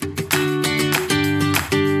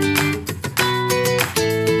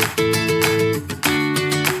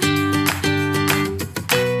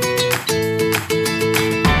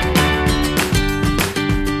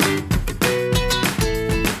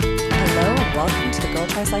welcome to the Girl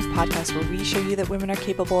Tries Life podcast, where we show you that women are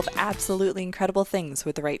capable of absolutely incredible things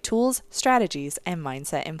with the right tools, strategies, and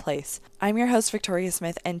mindset in place. I'm your host, Victoria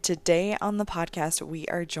Smith, and today on the podcast, we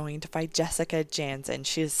are joined by Jessica Janzen.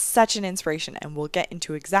 She is such an inspiration, and we'll get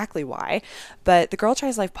into exactly why. But the Girl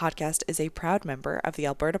Tries Life podcast is a proud member of the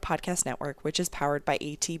Alberta Podcast Network, which is powered by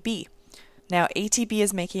ATB. Now, ATB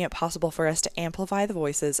is making it possible for us to amplify the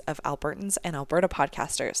voices of Albertans and Alberta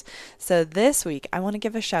podcasters. So this week, I want to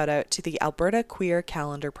give a shout out to the Alberta Queer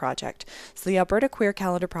Calendar Project. So the Alberta Queer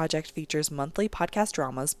Calendar Project features monthly podcast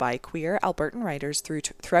dramas by queer Albertan writers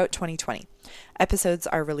throughout 2020. Episodes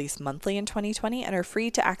are released monthly in 2020 and are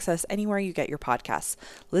free to access anywhere you get your podcasts.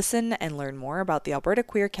 Listen and learn more about the Alberta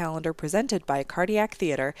Queer Calendar presented by Cardiac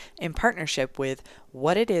Theatre in partnership with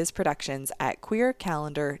What It Is Productions at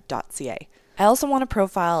queercalendar.ca. I also want to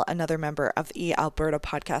profile another member of the Alberta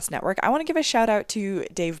Podcast Network. I want to give a shout out to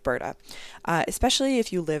Dave Berta, especially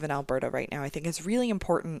if you live in Alberta right now. I think it's really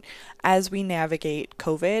important as we navigate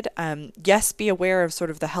COVID. Yes, be aware of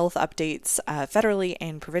sort of the health updates federally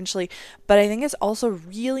and provincially, but I think it's also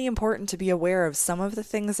really important to be aware of some of the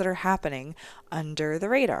things that are happening under the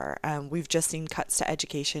radar. We've just seen cuts to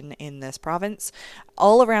education in this province.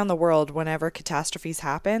 All around the world, whenever catastrophes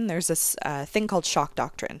happen, there's this thing called shock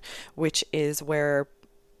doctrine, which is where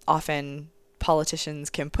often politicians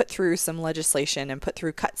can put through some legislation and put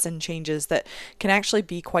through cuts and changes that can actually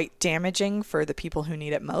be quite damaging for the people who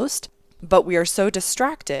need it most. But we are so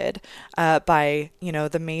distracted by,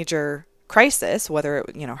 the major crisis, whether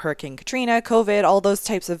Hurricane Katrina, COVID, all those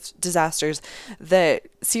types of disasters, that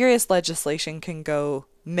serious legislation can go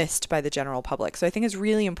missed by the general public. So I think it's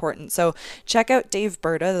really important. So check out Dave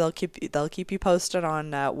Berta. They'll keep you posted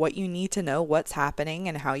on what you need to know, what's happening,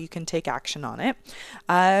 and how you can take action on it.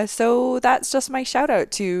 So that's just my shout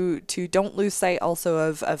out to don't lose sight also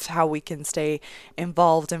of how we can stay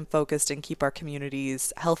involved and focused and keep our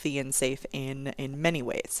communities healthy and safe in many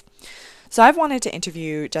ways. So I've wanted to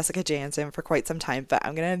interview Jessica Janzen for quite some time, but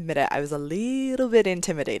I'm going to admit it, I was a little bit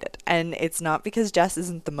intimidated. And it's not because Jess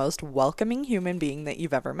isn't the most welcoming human being that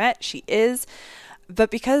you've ever met. She is,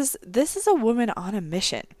 but because this is a woman on a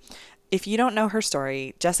mission. If you don't know her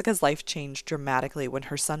story, Jessica's life changed dramatically when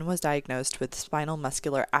her son was diagnosed with spinal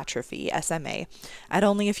muscular atrophy, SMA, at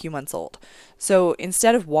only a few months old. So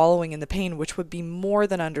instead of wallowing in the pain, which would be more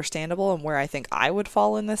than understandable and where I think I would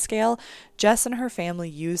fall in this scale, Jess and her family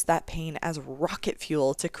used that pain as rocket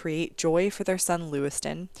fuel to create joy for their son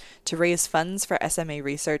Lewiston, to raise funds for SMA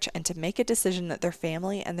research, and to make a decision that their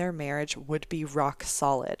family and their marriage would be rock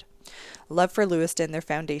solid. Love for Lewiston, their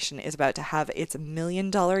foundation, is about to have its $1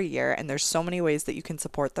 million year, and there's so many ways that you can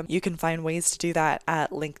support them. You can find ways to do that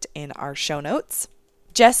linked in our show notes.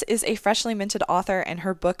 Jess is a freshly minted author, and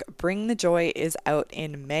her book Bring the Joy is out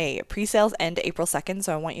in May. Pre-sales end April 2nd,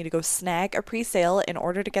 so I want you to go snag a pre-sale in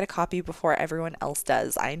order to get a copy before everyone else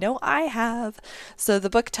does. I know I have. So the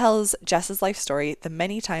book tells Jess's life story, the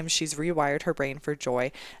many times she's rewired her brain for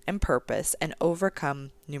joy and purpose and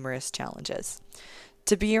overcome numerous challenges.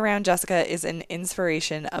 To be around Jessica is an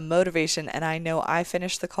inspiration, a motivation, and I know I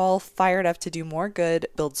finished the call fired up to do more good,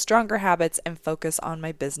 build stronger habits, and focus on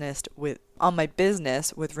my business with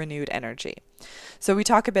renewed energy. So we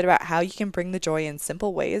talk a bit about how you can bring the joy in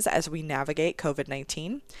simple ways as we navigate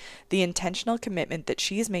COVID-19, the intentional commitment that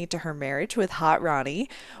she's made to her marriage with Hot Ronnie,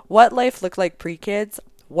 what life looked like pre-kids,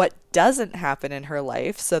 what doesn't happen in her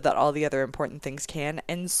life so that all the other important things can,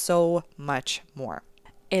 and so much more.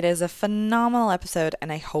 It is a phenomenal episode, and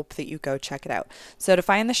I hope that you go check it out. So to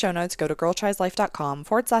find the show notes, go to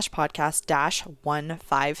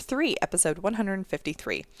girltrieslife.com/podcast-153, episode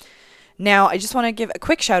 153. Now, I just want to give a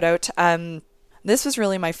quick shout out. This was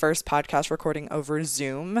really my first podcast recording over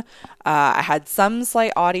Zoom. I had some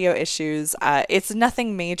slight audio issues. It's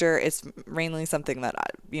nothing major. It's mainly something that,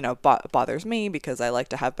 bothers me because I like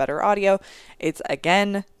to have better audio. It's,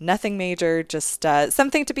 again, nothing major, just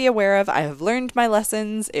something to be aware of. I have learned my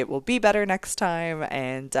lessons. It will be better next time,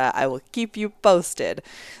 and I will keep you posted.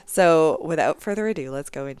 So without further ado, let's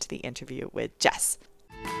go into the interview with Jess.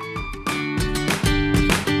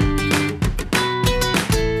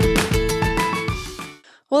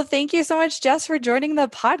 Well, thank you so much, Jess, for joining the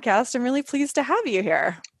podcast. I'm really pleased to have you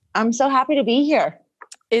here. I'm so happy to be here.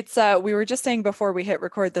 It's we were just saying before we hit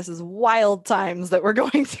record, this is wild times that we're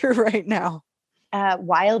going through right now.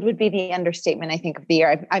 Wild would be the understatement, I think, of the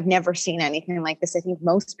year. I've never seen anything like this. I think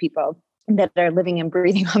most people that are living and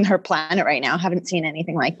breathing on their planet right now haven't seen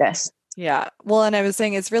anything like this. Yeah. Well, and I was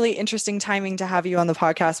saying it's really interesting timing to have you on the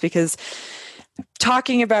podcast because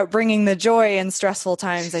talking about bringing the joy in stressful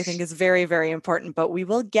times, I think is very, very important, but we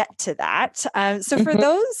will get to that. So for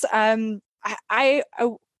those, I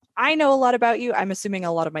I know a lot about you. I'm assuming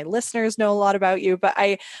a lot of my listeners know a lot about you, but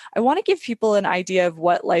I want to give people an idea of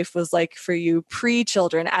what life was like for you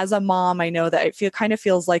pre-children. As a mom, I know that it kind of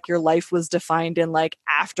feels like your life was defined in like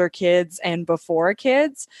after kids and before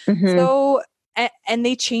kids. Mm-hmm. So, and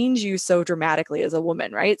they change you so dramatically as a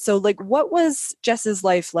woman, right? So like, what was Jess's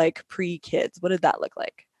life like pre-kids? What did that look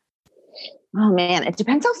like? Oh man, it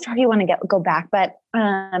depends how far you want to go back, but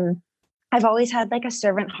I've always had like a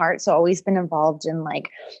servant heart, so always been involved in like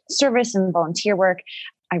service and volunteer work.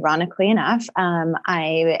 Ironically enough,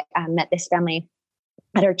 I met this family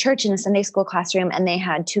at our church in a Sunday school classroom, and they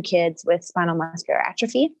had 2 kids with spinal muscular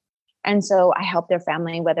atrophy. And so I helped their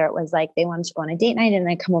family, whether it was like they wanted to go on a date night and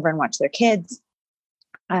I'd come over and watch their kids.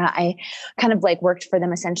 I kind of like worked for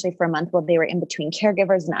them essentially for a month while they were in between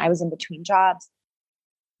caregivers and I was in between jobs,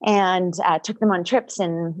 and took them on trips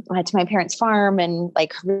and to my parents' farm and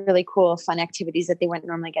like really cool, fun activities that they wouldn't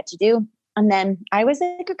normally get to do. And then I was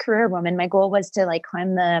like a career woman. My goal was to like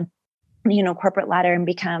climb the, corporate ladder and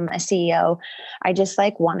become a CEO. I just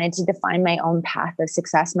like wanted to define my own path of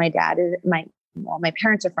success. My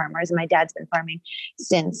parents are farmers and my dad's been farming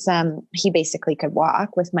since he basically could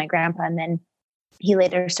walk with my grandpa. And then he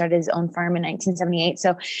later started his own farm in 1978.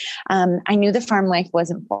 So I knew the farm life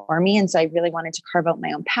wasn't for me. And so I really wanted to carve out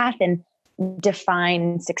my own path and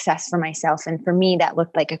define success for myself. And for me, that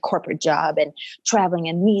looked like a corporate job and traveling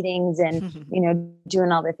and meetings and,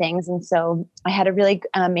 doing all the things. And so I had a really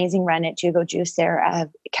amazing run at Jugo Juice. They're a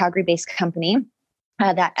Calgary-based company.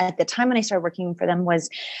 That at the time when I started working for them was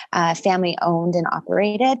family owned and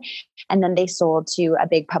operated. And then they sold to a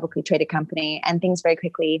big publicly traded company, and things very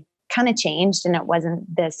quickly kind of changed, and it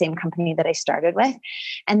wasn't the same company that I started with.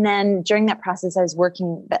 And then during that process, I was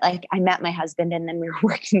working, but like I met my husband and then we were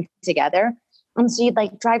working together. And so you'd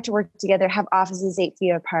like drive to work together, have offices 8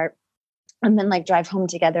 feet apart, and then like drive home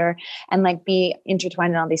together and like be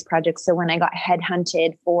intertwined in all these projects. So when I got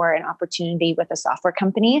headhunted for an opportunity with a software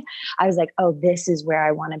company, I was like, oh, this is where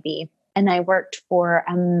I want to be. And I worked for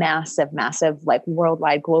a massive, like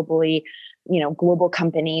worldwide, globally, global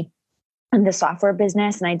company in the software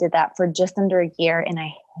business. And I did that for just under a year and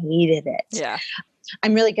I hated it. Yeah.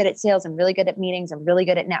 I'm really good at sales. I'm really good at meetings. I'm really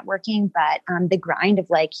good at networking, but the grind of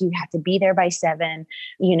like, you have to be there by 7,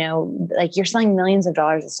 like you're selling millions of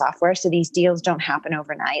dollars of software. So these deals don't happen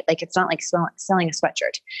overnight. Like, it's not like selling a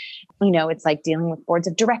sweatshirt, it's like dealing with boards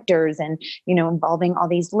of directors and, involving all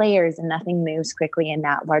these layers, and nothing moves quickly in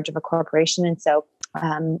that large of a corporation. And so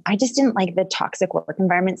I just didn't like the toxic work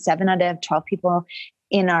environment. 7 out of 12 people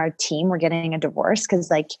in our team were getting a divorce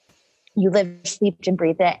because like you live, sleep, and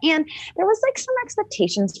breathe it. And there was like some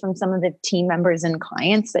expectations from some of the team members and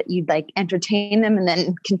clients that you'd like entertain them and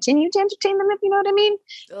then continue to entertain them, if you know what I mean.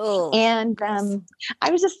 Oh, and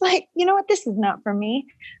I was just like, you know what, this is not for me.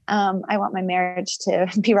 I want my marriage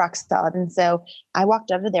to be rock solid. And so I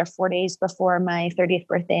walked out of there 4 days before my 30th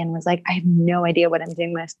birthday and was like, I have no idea what I'm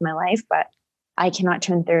doing with my life, but I cannot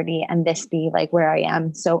turn 30 and this be like where I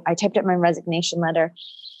am. So I typed up my resignation letter.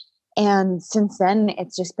 And since then,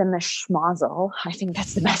 it's just been the schmozzle. I think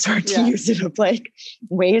that's the best word to use it, of like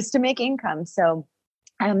ways to make income. So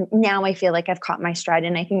now I feel like I've caught my stride.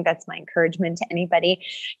 And I think that's my encouragement to anybody.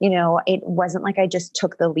 It wasn't like I just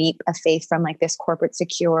took the leap of faith from like this corporate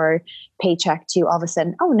secure paycheck to all of a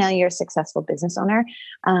sudden, oh, now you're a successful business owner.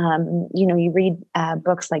 You read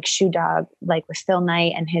books like Shoe Dog, like with Phil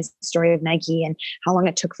Knight and his story of Nike and how long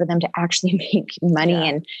it took for them to actually make money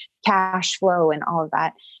and cash flow and all of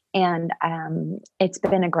that. And it's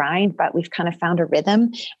been a grind, but we've kind of found a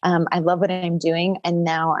rhythm. I love what I'm doing. And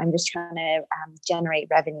now I'm just trying to generate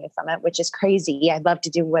revenue from it, which is crazy. I'd love to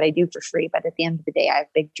do what I do for free. But at the end of the day, I have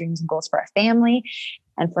big dreams and goals for our family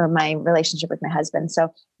and for my relationship with my husband.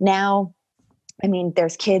 So now,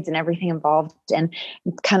 there's kids and everything involved, and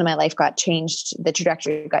kind of my life got changed. The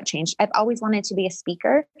trajectory got changed. I've always wanted to be a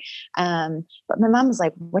speaker. But my mom was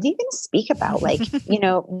like, what are you going to speak about? Like,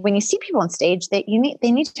 when you see people on stage, they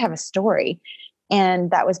need to have a story. And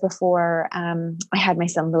that was before I had my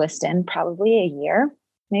son Lewiston, probably a year,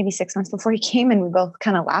 maybe 6 months before he came. And we both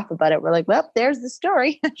kind of laugh about it. We're like, well, there's the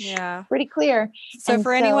story. Yeah. Pretty clear. So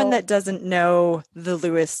for anyone that doesn't know the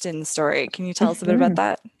Lewiston story, can you tell us a bit about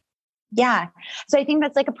that? Yeah. So I think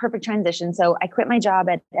that's like a perfect transition. So I quit my job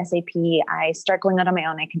at SAP. I start going out on my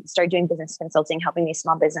own. I can start doing business consulting, helping these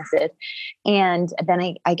small businesses. And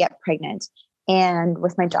then I get pregnant, and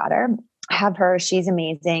with my daughter, have her. She's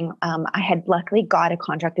amazing. I had luckily got a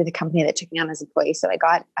contract with a company that took me on as an employee. So I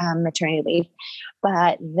got maternity leave,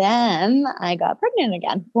 but then I got pregnant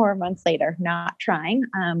again 4 months later, not trying.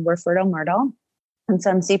 We're fertile Myrtle. And so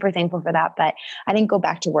I'm super thankful for that, but I didn't go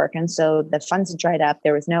back to work. And so the funds had dried up.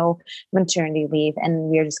 There was no maternity leave and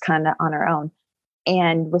we were just kind of on our own.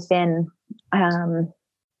 And within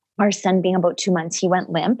our son being about 2 months, he went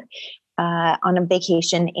limp on a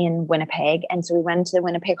vacation in Winnipeg. And so we went to the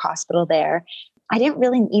Winnipeg hospital there. I didn't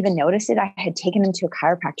really even notice it. I had taken him to a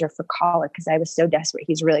chiropractor for colic because I was so desperate.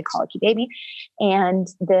 He's a really colicky baby. And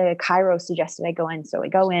the chiro suggested I go in. So I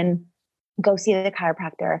go in, go see the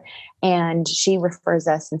chiropractor, and she refers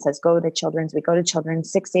us and says, go to Children's. We go to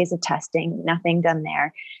Children's, 6 days of testing, nothing done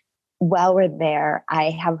there. While we're there, I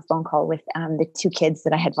have a phone call with the 2 kids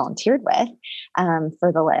that I had volunteered with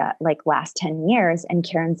for the last 10 years. And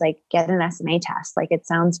Karen's like, get an SMA test. Like, it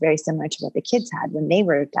sounds very similar to what the kids had when they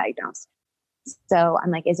were diagnosed. So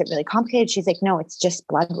I'm like, is it really complicated? She's like, no, it's just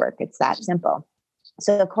blood work. It's that simple.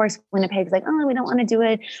 So of course, Winnipeg's like, oh, we don't want to do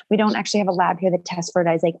it. We don't actually have a lab here that tests for it.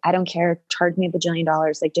 I was like, I don't care. Charge me $1 billion.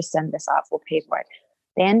 Like, just send this off. We'll pay for it.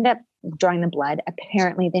 They end up drawing the blood.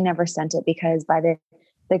 Apparently they never sent it because by the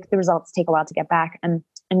results take a while to get back. And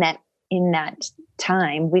that in that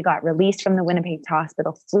time, we got released from the Winnipeg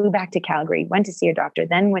hospital, flew back to Calgary, went to see a doctor,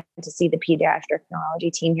 then went to see the pediatric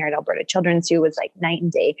neurology team here at Alberta Children's, who was like night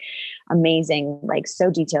and day, amazing, like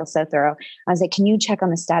so detailed, so thorough. I was like, can you check on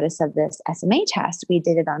the status of this SMA test? We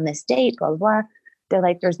did it on this date, blah, blah, blah. They're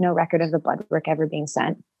like, there's no record of the blood work ever being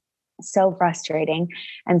sent. So frustrating.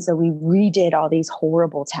 And so we redid all these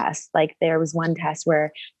horrible tests. Like, there was one test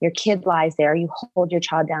where your kid lies there, you hold your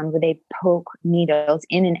child down where they poke needles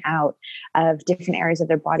in and out of different areas of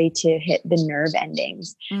their body to hit the nerve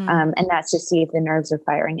endings. And that's to see if the nerves are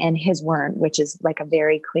firing, and his weren't, which is like a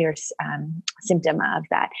very clear symptom of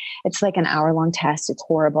that. It's like an hour-long test. It's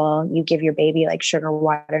horrible. You give your baby like sugar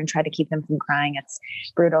water and try to keep them from crying. It's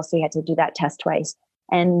brutal. So you had to do that test twice.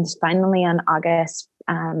 And finally on August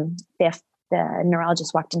 5th, the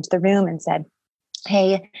neurologist walked into the room and said,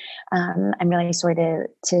 hey, I'm really sorry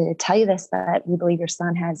to tell you this, but we believe your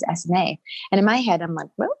son has SMA. And in my head, I'm like,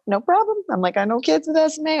 well, no problem. I'm like, I know kids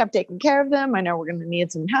with SMA. I've taken care of them. I know we're going to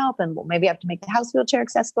need some help, and we'll maybe have to make the house wheelchair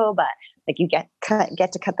accessible, but like, you get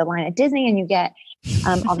to cut the line at Disney, and you get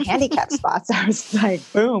all the handicap spots. I was like,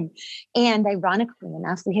 boom. And ironically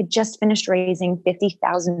enough, we had just finished raising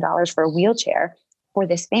 $50,000 for a wheelchair for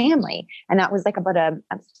this family. And that was like about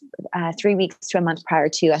a 3 weeks to a month prior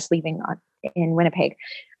to us leaving in Winnipeg.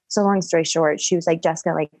 So long story short, she was like,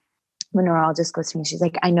 Jessica, like, the neurologist goes to me, she's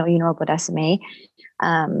like, I know you know about SMA,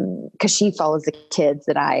 because she follows the kids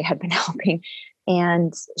that I had been helping.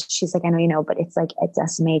 And she's like, I know you know, but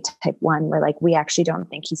it's SMA type 1, where like, we actually don't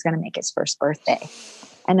think he's going to make his first birthday.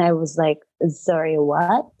 And I was like, sorry,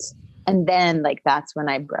 what? And then like, that's when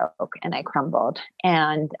I broke and I crumbled.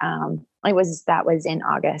 And that was in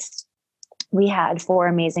August. We had 4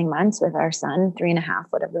 amazing months with our son, 3.5,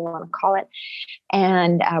 whatever you want to call it.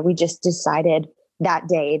 And we just decided that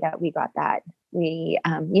day that we got that. We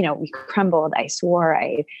crumbled. I swore.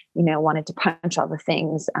 I wanted to punch all the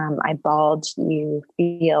things. I bawled. You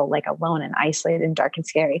feel like alone and isolated and dark and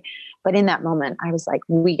scary. But in that moment, I was like,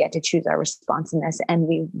 we get to choose our response in this, and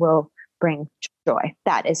we will bring joy.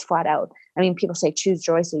 That is flat out. I mean, people say choose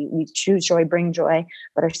joy. So we choose joy, bring joy,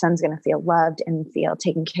 but our son's going to feel loved and feel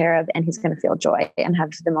taken care of, and he's going to feel joy and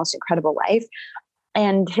have the most incredible life.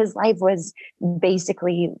 And his life was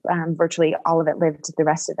basically virtually all of it lived the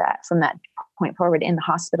rest of that from that point forward in the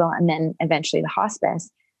hospital, and then eventually the hospice.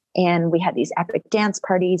 And we had these epic dance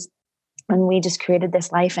parties, and we just created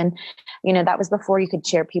this life. And, that was before you could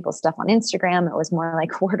share people's stuff on Instagram. It was more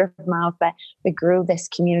like word of mouth, but we grew this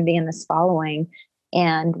community and this following.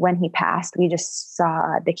 And when he passed, we just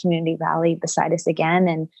saw the community rally beside us again.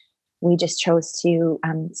 And we just chose to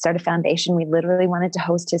start a foundation. We literally wanted to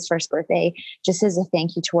host his first birthday just as a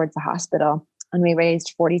thank you towards the hospital. And we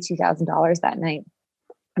raised $42,000 that night.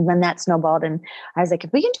 And then that snowballed. And I was like,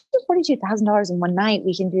 if we can do $42,000 in one night,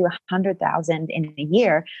 we can do $100,000 in a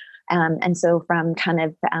year. And so from kind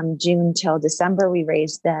of June till December, we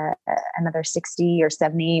raised another 60 or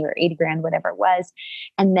 70 or 80 grand, whatever it was.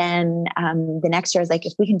 And then the next year I was like,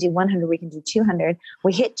 if we can do 100, we can do 200.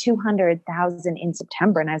 We hit 200,000 in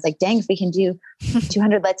September. And I was like, dang, if we can do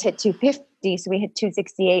 200, let's hit 250. So we hit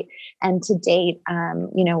 268. And to date,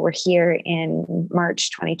 we're here in March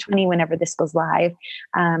 2020, whenever this goes live.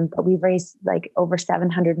 But we've raised like over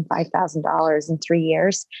 $705,000 in 3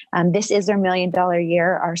 years. This is our $1 million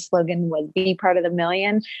year. Our slogan was be part of the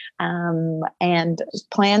million. And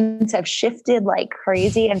plans have shifted like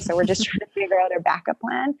crazy. And so we're just trying to figure out our backup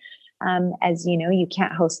plan. As you know, you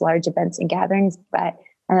can't host large events and gatherings, but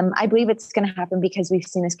I believe it's going to happen because we've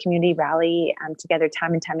seen this community rally together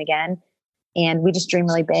time and time again. And we just dream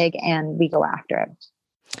really big and we go after it.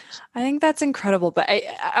 I think that's incredible. But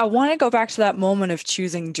I want to go back to that moment of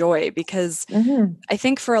choosing joy, because I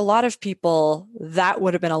think for a lot of people, that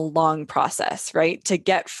would have been a long process, right? To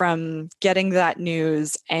get from getting that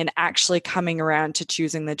news and actually coming around to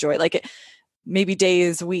choosing the joy, like maybe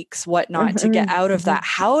days, weeks, whatnot, to get out of that.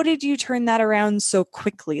 How did you turn that around so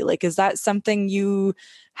quickly? Like, is that something you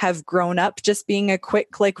have grown up just being a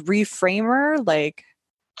quick, like, reframer? Like,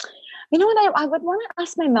 You know what? I would want to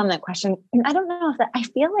ask my mom that question. And I don't know if that, I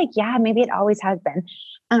feel like, yeah, maybe it always has been.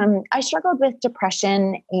 I struggled with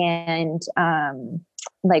depression and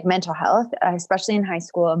like mental health, especially in high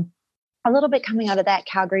school. A little bit coming out of that.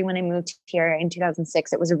 Calgary, when I moved here in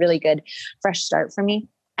 2006, it was a really good fresh start for me.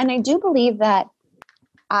 And I do believe that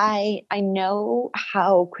I know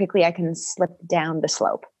how quickly I can slip down the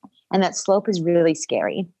slope. And that slope is really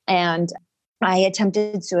scary. And I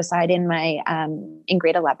attempted suicide in my in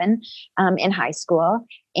grade 11 in high school,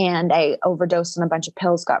 and I overdosed on a bunch of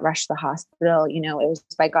pills, got rushed to the hospital. You know, it was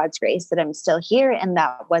by God's grace that I'm still here, and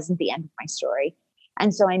that wasn't the end of my story.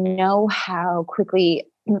 And so I know how quickly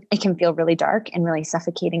it can feel really dark and really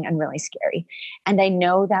suffocating and really scary. And I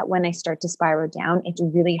know that when I start to spiral down, it's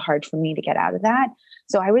really hard for me to get out of that.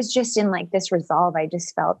 So I was just in like this resolve. I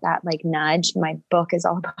just felt that like nudge. My book is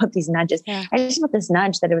all about these nudges. yeah. I just felt this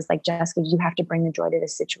nudge that it was like, Jessica, you have to bring the joy to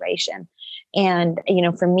this situation. And, you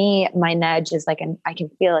know, for me, my nudge is like, I can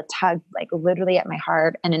feel a tug, like literally at my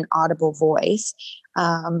heart, and an audible voice.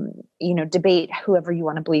 You know, debate whoever you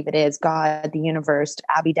want to believe it is, God, the universe,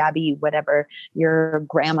 Abby Dabby, whatever, your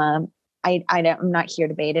grandma. I'm not here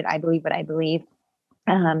to debate it. I believe what I believe.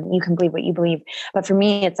 You can believe what you believe. But for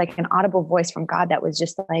me, it's like an audible voice from God that was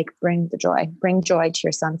just like, bring joy to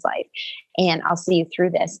your son's life, and I'll see you through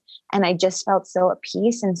this. And I just felt so at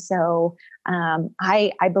peace. And so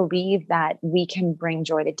I believe that we can bring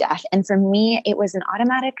joy to death. And for me, it was an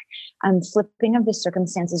automatic flipping of the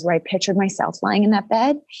circumstances where I pictured myself lying in that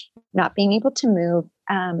bed, not being able to move,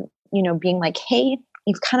 you know, being like, hey,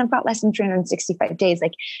 you've kind of got less than 365 days.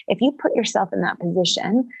 Like if you put yourself in that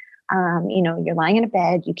position, you know, you're lying in a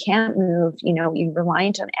bed, you can't move, you know, you're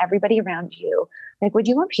reliant on everybody around you. Like, would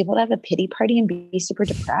you want people to have a pity party and be super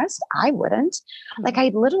depressed? I wouldn't. Like, I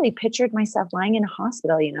literally pictured myself lying in a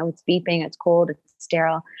hospital, you know, it's beeping, it's cold, it's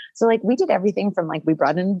sterile. So like we did everything from like, we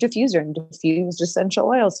brought in a diffuser and diffused essential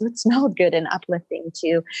oils, so it smelled good and uplifting, to,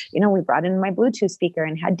 you know, we brought in my Bluetooth speaker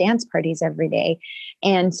and had dance parties every day.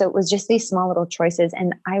 And so it was just these small little choices.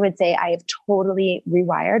 And I would say I have totally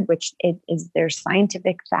rewired, which it is, there's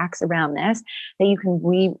scientific facts around this, that you can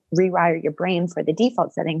rewire your brain for the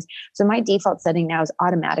default settings. So my default setting now is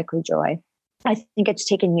automatically joy. I think it's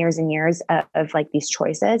taken years and years of like these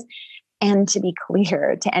choices. And to be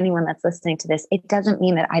clear to anyone that's listening to this, it doesn't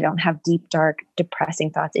mean that I don't have deep, dark,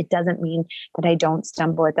 depressing thoughts. It doesn't mean that I don't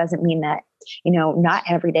stumble. It doesn't mean that, you know, not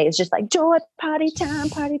every day is just like joy, party time,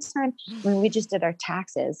 party time. When we just did our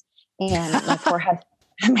taxes, and my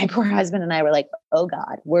poor husband and I were like, oh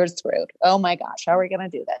God, we're screwed. Oh my gosh, how are we going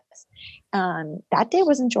to do this? That day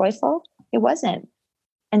wasn't joyful. It wasn't.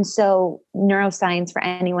 And so neuroscience, for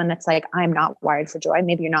anyone that's like, I'm not wired for joy,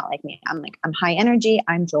 maybe you're not like me. I'm like, I'm high energy,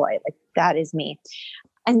 I'm joy. Like that is me.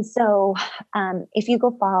 And so if you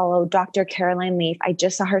go follow Dr. Caroline Leaf, I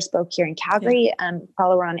just saw her spoke here in Calgary.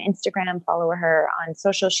 Follow her on Instagram, follow her on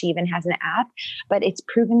social. She even has an app, but it's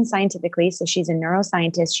proven scientifically. So she's a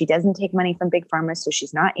neuroscientist. She doesn't take money from big pharma. So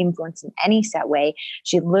she's not influenced in any set way.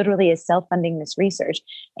 She literally is self-funding this research.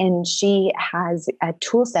 And she has a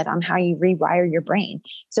tool set on how you rewire your brain.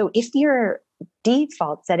 So if you're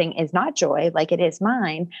default setting is not joy, like it is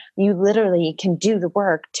mine, you literally can do the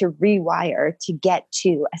work to rewire to get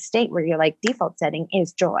to a state where you're like, default setting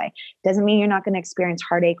is joy. Doesn't mean you're not going to experience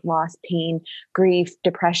heartache, loss, pain, grief,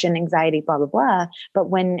 depression, anxiety, blah, blah, blah.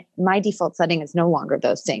 But when my default setting is no longer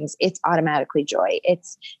those things, it's automatically joy.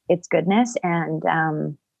 It's goodness. And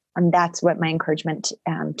that's what my encouragement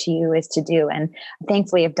to you is to do. And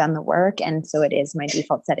thankfully I've done the work. And so it is my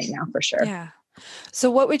default setting now for sure. Yeah. So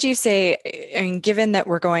what would you say, I mean, given that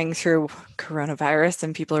we're going through coronavirus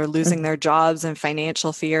and people are losing their jobs and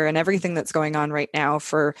financial fear and everything that's going on right now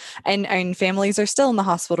and families are still in the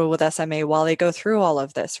hospital with SMA while they go through all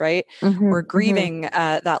of this, right? We're grieving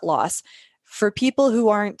that loss. For people who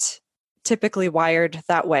aren't typically wired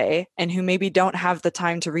that way and who maybe don't have the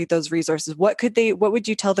time to read those resources, what would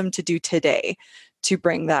you tell them to do today to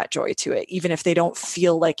bring that joy to it, even if they don't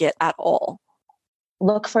feel like it at all?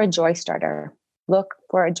 Look for a joy starter. Look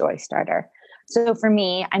for a joy starter. So for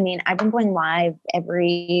me, I mean, I've been going live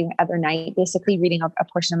every other night, basically reading a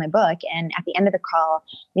portion of my book. And at the end of the call,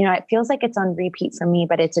 it feels like it's on repeat for me,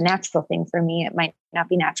 but it's a natural thing for me. It might not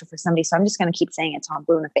be natural for somebody. So I'm just going to keep saying it till I'm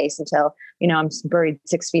blue in the face until, I'm buried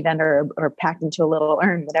 6 feet under or packed into a little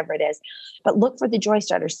urn, whatever it is. But look for the joy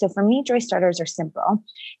starters. So for me, joy starters are simple.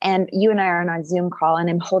 And you and I are on a Zoom call, and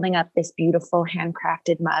I'm holding up this beautiful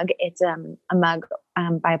handcrafted mug. It's a mug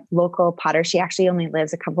by a local potter. She actually only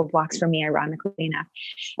lives a couple of blocks from me, ironically enough.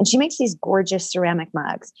 And she makes these gorgeous ceramic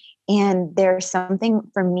mugs. And there's something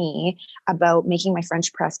for me about making my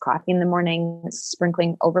French press coffee in the morning,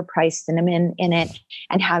 sprinkling overpriced cinnamon in it,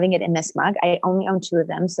 and having it in this mug. I only own 2 of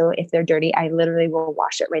them. So if they're dirty, I literally will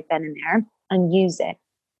wash it right then and there and use it.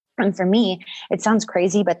 And for me, it sounds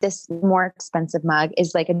crazy, but this more expensive mug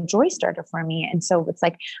is like a joy starter for me. And so it's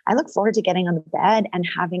like, I look forward to getting on the bed and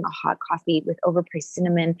having a hot coffee with overpriced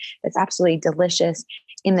cinnamon that's absolutely delicious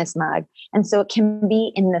in this mug. And so it can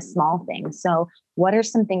be in the small things. So what are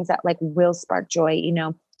some things that like will spark joy?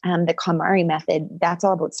 The KonMari method, that's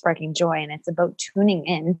all about sparking joy. And it's about tuning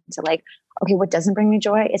in to like, okay, what doesn't bring me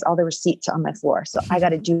joy is all the receipts on my floor. So I got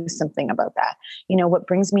to do something about that. What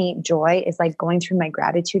brings me joy is like going through my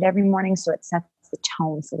gratitude every morning. So it sets the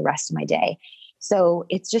tone for the rest of my day. So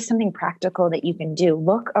it's just something practical that you can do.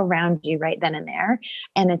 Look around you right then and there.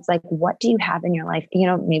 And it's like, what do you have in your life?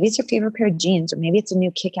 Maybe it's your favorite pair of jeans, or maybe it's a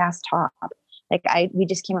new kick-ass top. Like we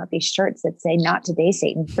just came out with these shirts that say "Not today,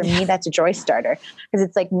 Satan." For me, that's a joy starter, because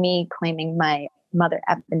it's like me claiming my mother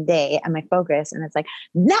effing day and my focus. And it's like,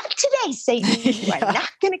 not today, Satan. You are not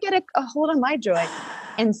going to get a hold on my joy.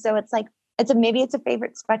 And so it's like, maybe it's a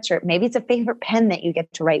favorite sweatshirt. Maybe it's a favorite pen that you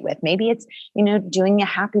get to write with. Maybe it's, doing a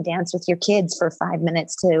happy dance with your kids for 5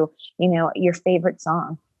 minutes to, your favorite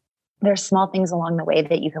song. There are small things along the way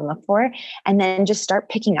that you can look for, and then just start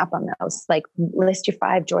picking up on those. Like list your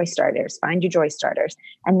 5 joy starters, find your joy starters.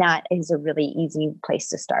 And that is a really easy place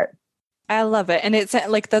to start. I love it. And it's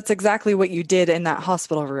like, that's exactly what you did in that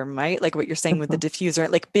hospital room, right? Like what you're saying with the diffuser,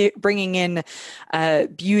 like bringing in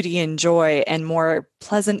beauty and joy and more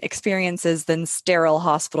pleasant experiences than sterile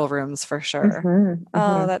hospital rooms, for sure.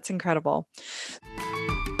 Oh, that's incredible.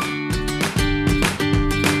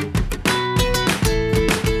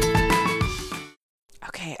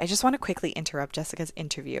 Okay, I just want to quickly interrupt Jessica's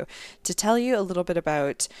interview to tell you a little bit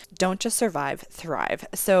about don't just survive, thrive.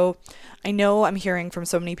 So I know I'm hearing from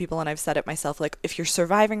so many people, and I've said it myself, like, if you're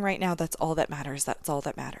surviving right now, that's all that matters. That's all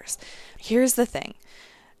that matters. Here's the thing.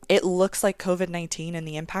 It looks like COVID-19 and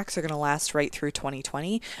the impacts are going to last right through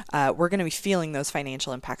 2020. We're going to be feeling those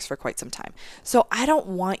financial impacts for quite some time. So I don't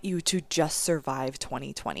want you to just survive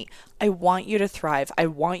 2020. I want you to thrive. I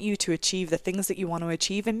want you to achieve the things that you want to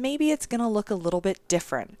achieve, and maybe it's going to look a little bit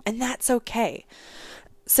different, and that's okay.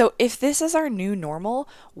 So if this is our new normal,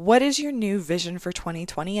 what is your new vision for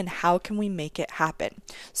 2020, and how can we make it happen?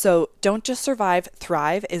 So Don't Just Survive,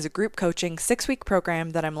 Thrive is a group coaching 6-week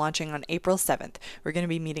program that I'm launching on April 7th. We're going to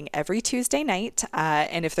be meeting every Tuesday night.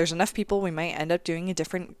 And if there's enough people, we might end up doing a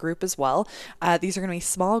different group as well. These are going to be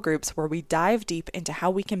small groups where we dive deep into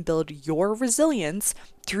how we can build your resilience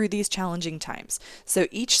through these challenging times. So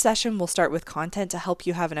each session will start with content to help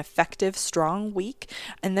you have an effective, strong week,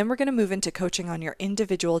 and then we're going to move into coaching on your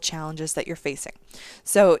individual challenges that you're facing.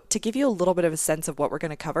 So to give you a little bit of a sense of what we're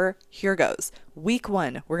going to cover, here goes. Week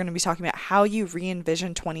 1, we're going to be talking about how you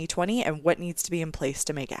re-envision 2020 and what needs to be in place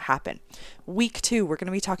to make it happen. Week 2, we're going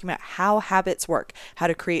to be talking about how habits work, how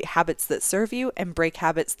to create habits that serve you and break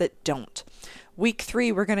habits that don't. Week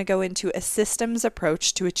 3, we're going to go into a systems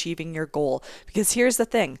approach to achieving your goal. Because here's the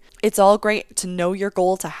thing, it's all great to know your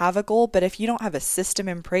goal, to have a goal, but if you don't have a system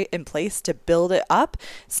in place to build it up,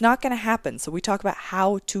 it's not going to happen. So we talk about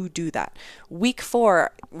how to do that. Week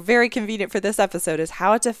 4, very convenient for this episode, is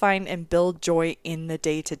how to find and build joy in the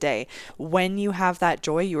day-to-day. When you have that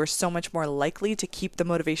joy, you are so much more likely to keep the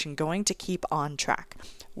motivation going, to keep on track.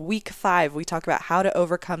 Week 5, we talk about how to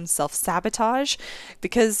overcome self-sabotage,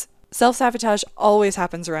 because self-sabotage always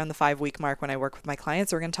happens around the 5-week mark when I work with my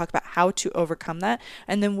clients. We're going to talk about how to overcome that.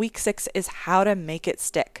 And then week 6 is how to make it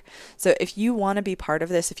stick. So if you want to be part of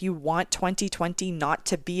this, if you want 2020 not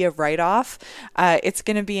to be a write-off, it's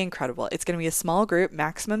going to be incredible. It's going to be a small group,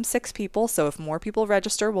 maximum 6 people. So if more people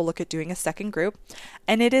register, we'll look at doing a second group.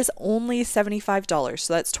 And it is only $75.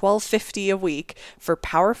 So that's $12.50 a week for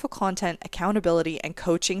powerful content, accountability, and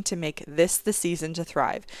coaching to make this the season to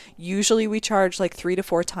thrive. Usually we charge like 3 to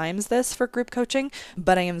 4 times this for group coaching,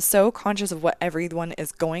 but I am so conscious of what everyone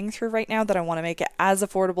is going through right now that I want to make it as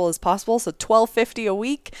affordable as possible. So $12.50 a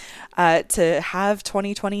week to have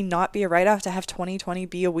 2020 not be a write-off, to have 2020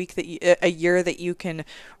 be a year that you can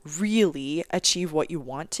really achieve what you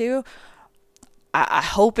want to. I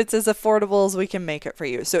hope it's as affordable as we can make it for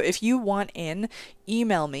you. So if you want in,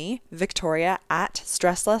 email me,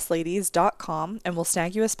 victoria@stresslessladies.com, and we'll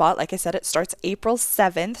snag you a spot. Like I said, it starts April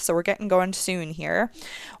 7th, so we're getting going soon here.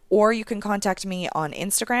 Or you can contact me on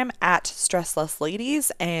Instagram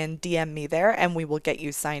 @stresslessladies and DM me there, and we will get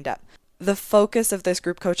you signed up. The focus of this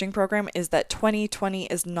group coaching program is that 2020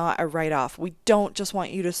 is not a write-off. We don't just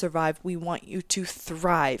want you to survive, we want you to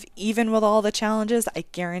thrive. Even with all the challenges, I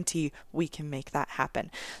guarantee we can make that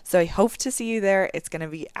happen. So I hope to see you there. It's going to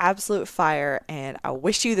be absolute fire, and I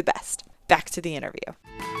wish you the best. Back to the interview.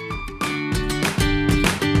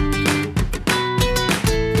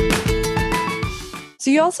 So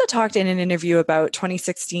you also talked in an interview about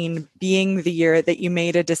 2016 being the year that you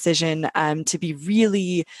made a decision to be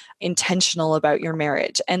really intentional about your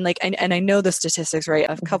marriage. And I know the statistics, right,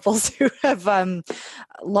 of couples who have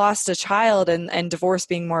lost a child and divorce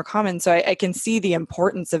being more common. So I can see the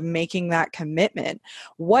importance of making that commitment.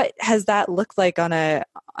 What has that looked like on a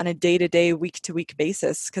day-to-day, week-to-week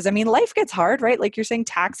basis? Because I mean, life gets hard, right? Like you're saying,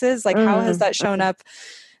 taxes, like how has that shown up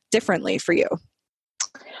differently for you?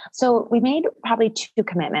 So we made probably two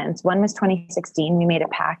commitments. One was 2016. We made a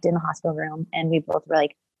pact in the hospital room, and we both were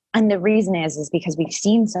like, and the reason is because we've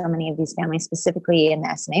seen so many of these families, specifically in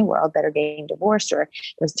the SMA world, that are getting divorced, or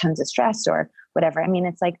there's tons of stress or whatever. I mean,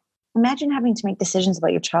 it's like, imagine having to make decisions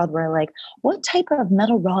about your child where like, what type of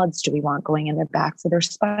metal rods do we want going in their back for their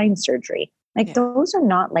spine surgery? Like those are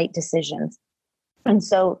not light decisions. And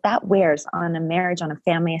so that wears on a marriage, on a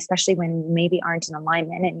family, especially when you maybe aren't in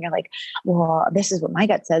alignment and you're like, well, this is what my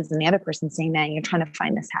gut says, and the other person's saying that, and you're trying to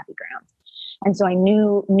find this happy ground. And so I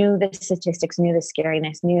knew the statistics, knew the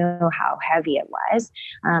scariness, knew how heavy it was.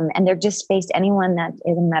 And they're just faced anyone that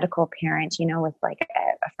is a medical parent, with like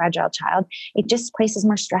a fragile child, it just places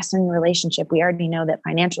more stress in the relationship. We already know that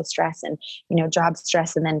financial stress and, job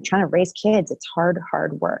stress, and then trying to raise kids, it's hard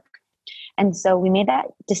work. And so we made that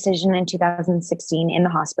decision in 2016 in the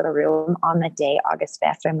hospital room on the day, August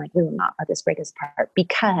 5th. I'm like, we will not let this break us apart,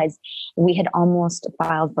 because we had almost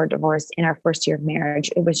filed for divorce in our first year of marriage.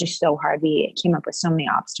 It was just so hard. We came up with so many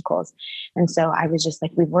obstacles. And so I was just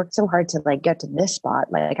like, we've worked so hard to like get to this spot.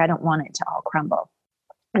 Like, I don't want it to all crumble.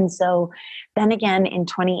 And so then again, in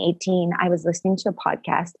 2018, I was listening to a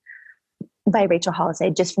podcast by Rachel Hollis. I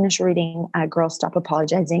just finished reading Girl Stop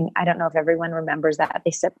Apologizing. I don't know if everyone remembers that. They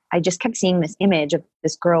said, I just kept seeing this image of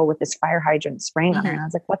this girl with this fire hydrant spraying on her. And I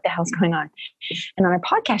was like, what the hell's going on? And on our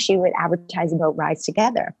podcast, she would advertise about Rise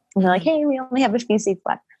Together. And they're like, hey, we only have a few seats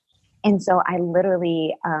left. And so I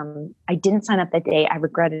literally, I didn't sign up that day. I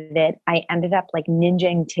regretted it. I ended up like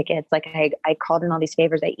ninjaing tickets. Like I called in all these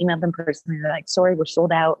favors. I emailed them personally. They're like, sorry, we're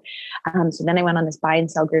sold out. So then I went on this buy and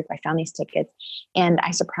sell group. I found these tickets, and I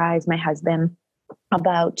surprised my husband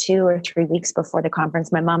about 2 or 3 weeks before the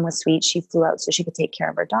conference. My mom was sweet. She flew out so she could take care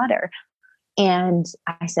of her daughter. And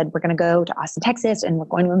I said, we're going to go to Austin, Texas, and we're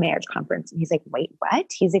going to a marriage conference. And he's like, wait, what?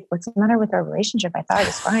 He's like, what's the matter with our relationship? I thought it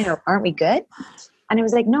was fine. Or aren't we good? And it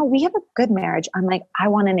was like, no, we have a good marriage. I'm like, I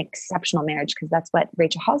want an exceptional marriage, because that's what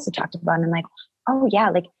Rachel Hollis talked about. And I'm like, oh yeah,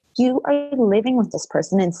 like you are living with this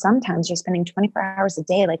person, and sometimes you're spending 24 hours a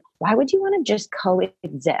day. Like, why would you want to just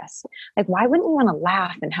coexist? Like, why wouldn't you want to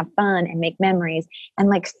laugh and have fun and make memories and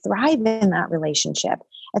like thrive in that relationship?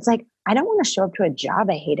 It's like, I don't want to show up to a job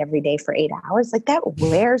I hate every day for 8 hours. Like that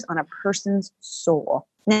wears on a person's soul.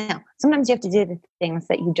 Now, sometimes you have to do the things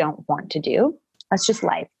that you don't want to do. That's just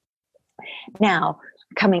life. Now,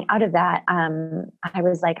 coming out of that, I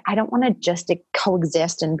was like, I don't want to just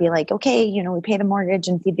coexist and be like, okay, we pay the mortgage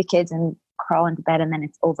and feed the kids and crawl into bed, and then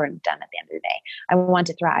it's over and done at the end of the day. I want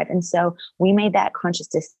to thrive. And so we made that conscious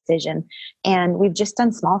decision, and we've just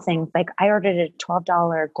done small things. Like I ordered a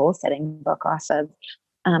 $12 goal setting book off of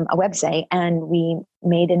a website, and we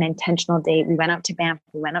made an intentional date. We went out to Banff,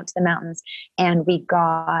 we went out to the mountains, and we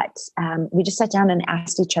just sat down and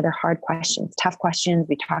asked each other hard questions, tough questions.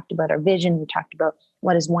 We talked about our vision. We talked about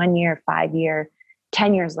what does 1 year, 5 year,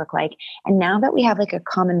 10 years look like. And now that we have like a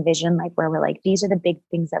common vision, like where we're like, these are the big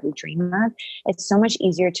things that we dream of, it's so much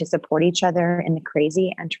easier to support each other in the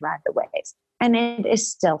crazy and to ride the waves. And it is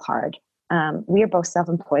still hard. We are both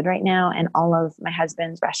self-employed right now, and all of my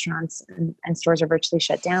husband's restaurants and stores are virtually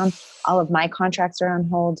shut down. All of my contracts are on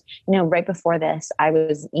hold. Right before this, I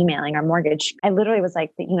was emailing our mortgage. I literally was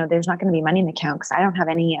like, there's not going to be money in the account because I don't have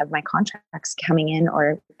any of my contracts coming in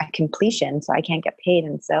or at completion, so I can't get paid.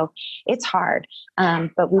 And so it's hard.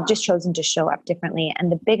 But we've just chosen to show up differently. And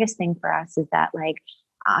the biggest thing for us is that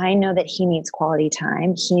I know that he needs quality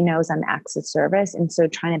time. He knows I'm acts of service. And so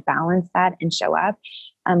trying to balance that and show up.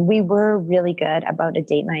 We were really good about a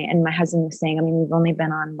date night, and my husband was saying, we've only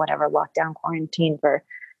been on whatever lockdown quarantine for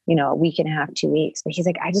a week and a half, 2 weeks. But he's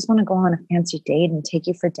like, I just want to go on a fancy date and take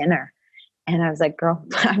you for dinner. And I was like, girl,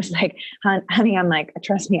 I was like, honey, I'm like,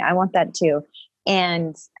 trust me, I want that too.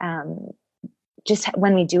 And just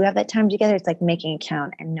when we do have that time together, it's like making it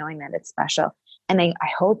count and knowing that it's special. And I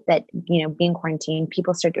hope that, being quarantined,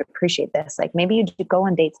 people start to appreciate this. Like maybe you do go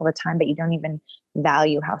on dates all the time, but you don't even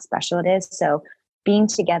value how special it is. So being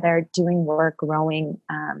together, doing work, growing,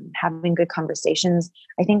 having good conversations.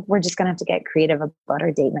 I think we're just going to have to get creative about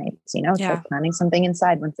our date nights. It's like planning something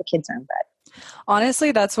inside once the kids are in bed.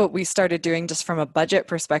 Honestly, that's what we started doing just from a budget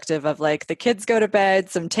perspective of like the kids go to bed,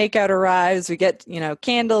 some takeout arrives, we get,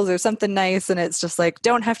 candles or something nice. And it's just like,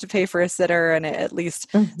 don't have to pay for a sitter. And at least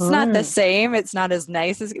it's not the same. It's not as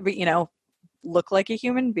nice as, but, look like a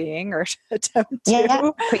human being or attempt to.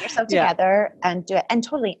 Yeah. Put yourself together and do it. And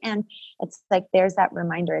totally. And it's like, there's that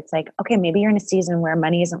reminder. It's like, okay, maybe you're in a season where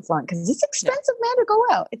money isn't flowing because it's expensive, man, to go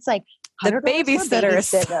out. It's like, the babysitter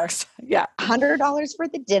is $100 for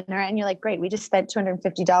the dinner. And you're like, great, we just spent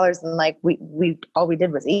 $250 and like, we all we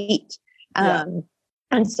did was eat. And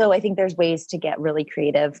so I think there's ways to get really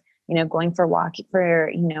creative, going for a walk for,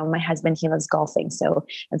 my husband, he loves golfing. So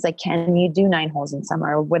it's like, can you do 9 holes in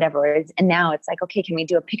summer or whatever? And now it's like, okay, can we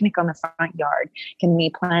do a picnic on the front yard? Can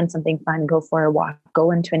we plan something fun, go for a walk,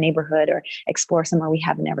 go into a neighborhood or explore somewhere we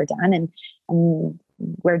haven't ever done? And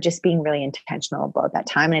we're just being really intentional about that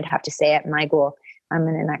time. And I'd have to say it, my goal in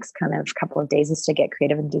the next kind of couple of days is to get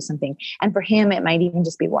creative and do something. And for him, it might even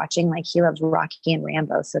just be watching, like he loves Rocky and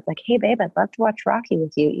Rambo. So it's like, hey babe, I'd love to watch Rocky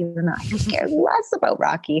with you, even though I could care less about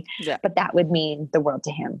Rocky, but that would mean the world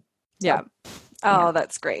to him. Yeah. Oh,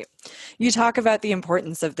 that's great. You talk about the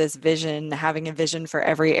importance of this vision, having a vision for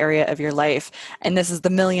every area of your life. And this is the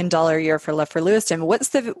 $1 million year for Love for Lewiston. What's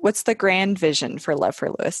the grand vision for Love for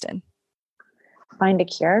Lewiston? Find a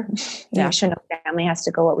cure. Make sure no family has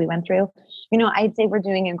to go what we went through. I'd say we're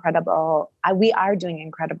doing incredible. We are doing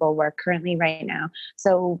incredible work currently right now.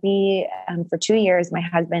 So we, for 2 years, my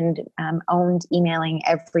husband owned emailing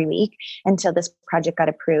every week until this project got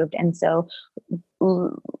approved. And so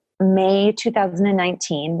March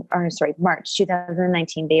 2019,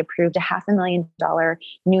 they approved a $500,000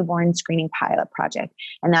 newborn screening pilot project.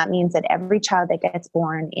 And that means that every child that gets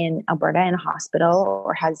born in Alberta in a hospital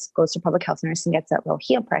or goes to public health nurse and gets that little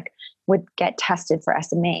heel prick would get tested for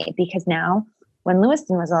SMA. Because now when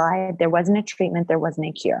Lewiston was alive, there wasn't a treatment, there wasn't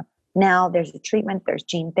a cure. Now there's a treatment, there's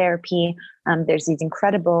gene therapy, there's these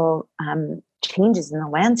incredible changes in the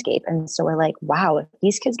landscape. And so we're like, wow, if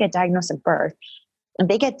these kids get diagnosed at birth, and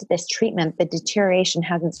they get to this treatment, the deterioration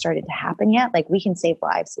hasn't started to happen yet. Like we can save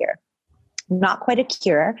lives here. Not quite a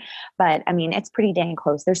cure, but I mean, it's pretty dang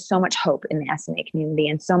close. There's so much hope in the SMA community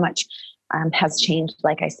and so much has changed,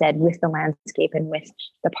 like I said, with the landscape and with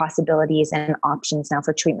the possibilities and options now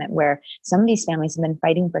for treatment, where some of these families have been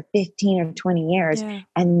fighting for 15 or 20 years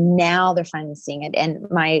and now they're finally seeing it. And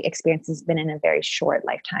my experience has been in a very short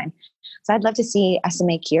lifetime. So I'd love to see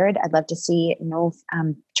SMA cured. I'd love to see no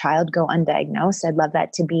child go undiagnosed. I'd love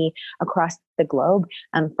that to be across the globe.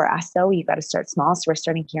 For us, though, you've got to start small. So we're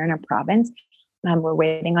starting here in our province. We're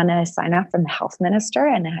waiting on a sign off from the health minister.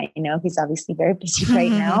 And I know he's obviously very busy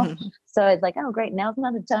right now. So it's like, oh, great. Now's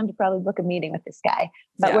not the time to probably book a meeting with this guy.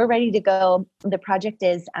 But we're ready to go. The project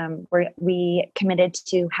is, we committed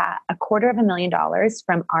to $250,000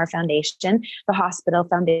 from our foundation. The hospital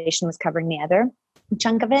foundation was covering the other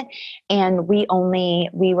chunk of it. And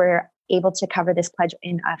we were able to cover this pledge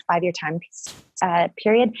in a 5-year time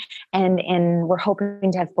period. And we're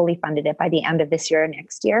hoping to have fully funded it by the end of this year or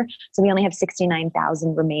next year. So we only have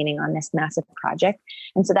 $69,000 remaining on this massive project.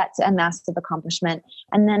 And so that's a massive accomplishment.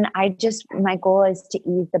 And then my goal is to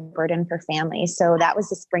ease the burden for families. So that was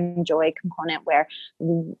the Spring Joy component where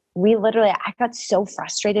I got so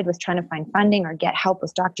frustrated with trying to find funding or get help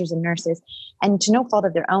with doctors and nurses, and to no fault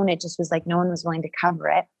of their own, it just was like, no one was willing to cover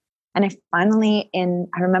it. And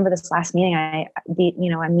I remember this last meeting,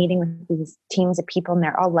 I'm meeting with these teams of people and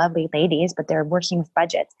they're all lovely ladies, but they're working with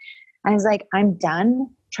budgets. I was like, I'm done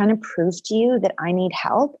trying to prove to you that I need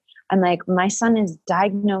help. I'm like, my son is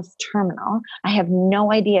diagnosed terminal. I have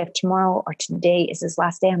no idea if tomorrow or today is his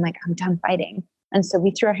last day. I'm like, I'm done fighting. And so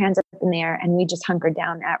we threw our hands up in the air and we just hunkered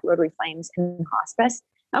down at Rotary Flames in hospice.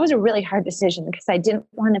 That was a really hard decision because I didn't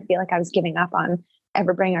want to feel like I was giving up on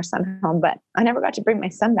ever bring our son home, but I never got to bring my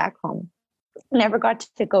son back home. I never got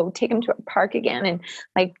to go take him to a park again and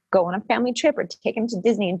like go on a family trip or take him to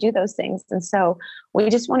Disney and do those things. And so we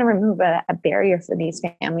just want to remove a barrier for these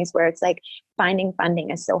families where it's like finding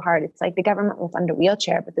funding is so hard. It's like the government will fund a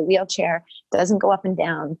wheelchair, but the wheelchair doesn't go up and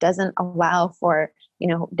down, doesn't allow for,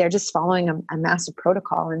 they're just following a massive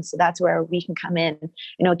protocol. And so that's where we can come in.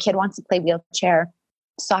 A kid wants to play wheelchair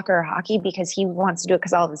soccer or hockey because he wants to do it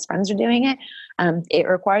because all of his friends are doing it. It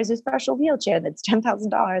requires a special wheelchair that's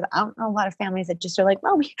 $10,000. I don't know a lot of families that just are like,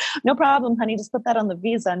 well, no problem, honey, just put that on the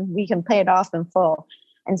visa and we can pay it off in full.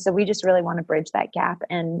 And so we just really want to bridge that gap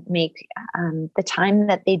and make the time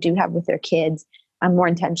that they do have with their kids more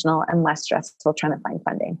intentional and less stressful trying to find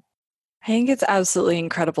funding. I think it's absolutely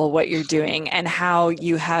incredible what you're doing and how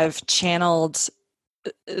you have channeled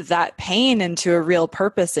that pain into a real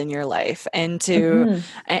purpose in your life and to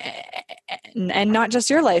and not just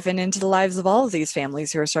your life and into the lives of all of these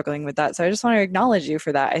families who are struggling with that. So I just want to acknowledge you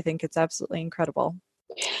for that. I think it's absolutely incredible.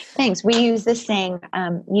 Thanks. We use this saying,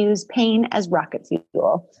 use pain as rocket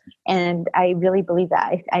fuel. And I really believe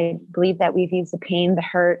that. I believe that we've used the pain, the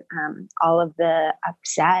hurt, all of the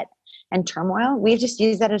upset and turmoil. We've just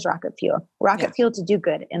used that as rocket fuel to do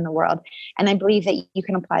good in the world. And I believe that you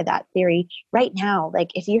can apply that theory right now. Like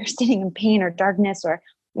if you're sitting in pain or darkness, or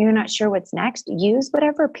you're not sure what's next, use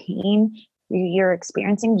whatever pain you're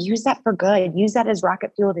experiencing, use that for good. Use that as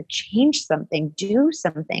rocket fuel to change something, do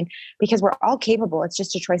something, because we're all capable. It's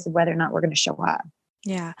just a choice of whether or not we're going to show up.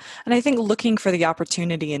 Yeah. And I think looking for the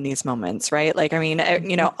opportunity in these moments, right? Like, I mean,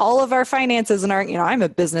 all of our finances and I'm a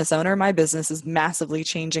business owner. My business is massively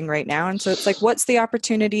changing right now. And so it's like, what's the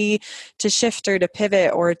opportunity to shift or to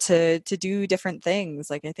pivot or to do different things?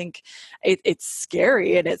 Like, I think it's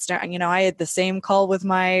scary and it's not, I had the same call with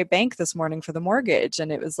my bank this morning for the mortgage.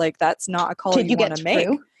 And it was like, that's not a call you want to make.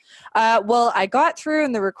 Well, I got through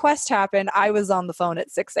and the request happened. I was on the phone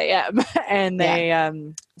at 6 a.m. and they,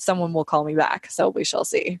 someone will call me back. So we shall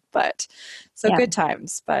see. But good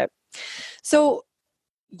times. But so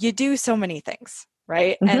you do so many things,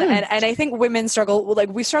 right? And I think women struggle, like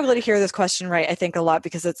we struggle to hear this question, right? I think a lot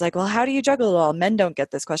because it's like, well, how do you juggle it all? Men don't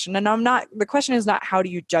get this question. And the question is not how do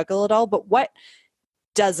you juggle it all, but what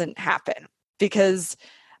doesn't happen? Because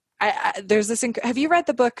there's this, have you read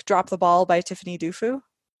the book Drop the Ball by Tiffany Dufu?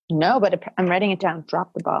 No, but I'm writing it down.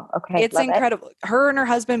 Drop the ball. Okay. It's incredible. Her and her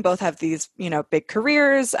husband both have these, big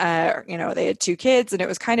careers. They had 2 kids and it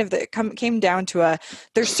was kind of came down to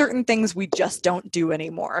there's certain things we just don't do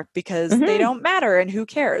anymore because they don't matter and who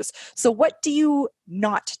cares. So what do you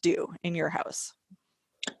not do in your house?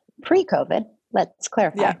 Pre-COVID, let's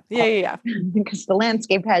clarify. Yeah. Because the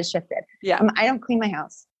landscape has shifted. Yeah. I don't clean my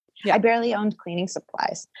house. Yeah. I barely owned cleaning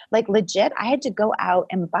supplies. Like legit, I had to go out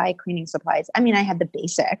and buy cleaning supplies. I mean, I had the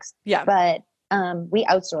basics, but we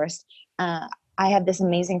outsourced. I have this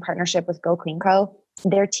amazing partnership with Go Clean Co.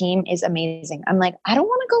 Their team is amazing. I'm like, I don't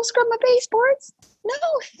want to go scrub my baseboards. No,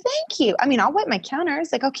 thank you. I mean, I'll wipe my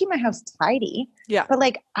counters. Like I'll keep my house tidy. Yeah. But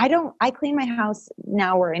like, I clean my house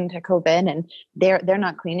now we're into COVID and they're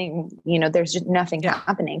not cleaning, there's just nothing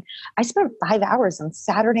happening. I spent 5 hours on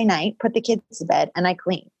Saturday night, put the kids to bed and I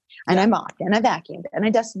cleaned. And I mopped and I vacuumed and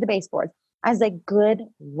I dusted the baseboards. I was like, good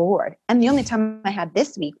Lord. And the only time I had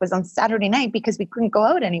this week was on Saturday night because we couldn't go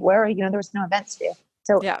out anywhere. There was no events to do.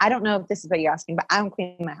 So I don't know if this is what you're asking, but I'm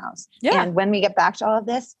cleaning my house. Yeah. And when we get back to all of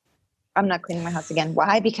this, I'm not cleaning my house again.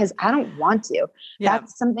 Why? Because I don't want to. Yeah.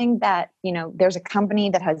 That's something that, there's a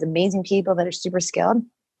company that has amazing people that are super skilled.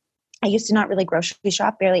 I used to not really grocery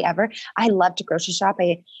shop, barely ever. I love to grocery shop,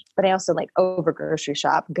 but I also like over grocery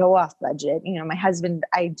shop, go off budget. My husband,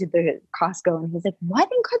 I did the Costco and he's like, what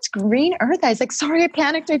in God's green earth? I was like, sorry, I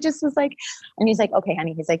panicked. I just was like, and he's like, okay,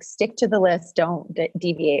 honey. He's like, stick to the list. Don't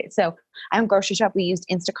deviate. So I'm grocery shop. We used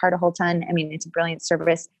Instacart a whole ton. I mean, it's a brilliant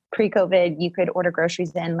service. Pre-COVID, you could order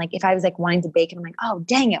groceries in. Like if I was like wanting to bake and I'm like, oh,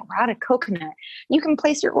 dang it, we're out of coconut. You can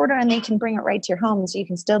place your order and they can bring it right to your home. So you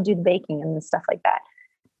can still do the baking and stuff like that.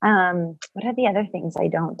 What are the other things I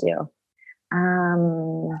don't do?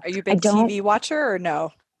 Are you a big TV watcher or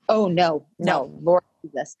no? Oh, no. Lord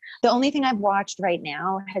Jesus. The only thing I've watched right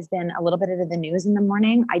now has been a little bit of the news in the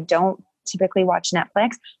morning. I don't typically watch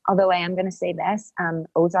Netflix, although I am going to say this,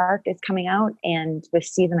 Ozark is coming out and with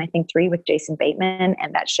season, I think 3 with Jason Bateman,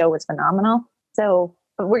 and that show was phenomenal. So,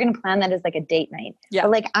 but we're going to plan that as like a date night. Yeah.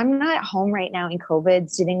 But like, I'm not at home right now in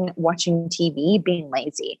COVID, sitting, watching TV, being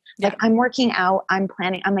lazy. Like I'm working out, I'm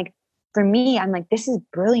planning. I'm like, for me, I'm like, this is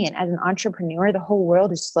brilliant. As an entrepreneur, the whole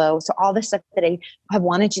world is slow. So all the stuff that I have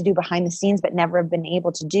wanted to do behind the scenes, but never have been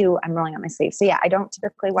able to do, I'm rolling up my sleeves. So yeah, I don't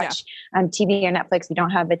typically watch TV or Netflix. We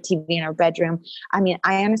don't have a TV in our bedroom. I mean,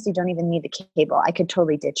 I honestly don't even need the cable. I could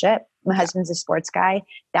totally ditch it. My husband's a sports guy.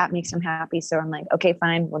 That makes him happy. So I'm like, okay,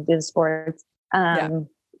 fine. We'll do the sports.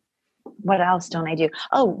 What else don't I do?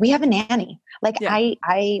 Oh, we have a nanny. Like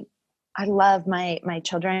I love my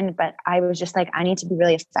children, but I was just like, I need to be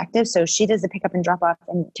really effective. So she does the pick up and drop off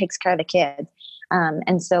and takes care of the kids.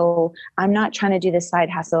 And so I'm not trying to do this side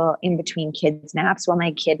hustle in between kids naps while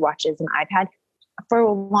my kid watches an iPad. for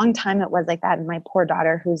a long time, it was like that. And my poor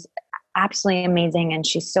daughter, who's absolutely amazing and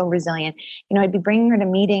she's so resilient, I'd be bringing her to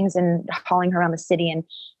meetings and hauling her around the city. And,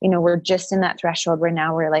 we're just in that threshold where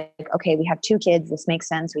now we're like, okay, we have 2 kids. This makes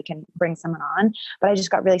sense. We can bring someone on. But I just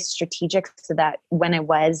got really strategic so that when I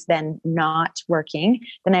was then not working,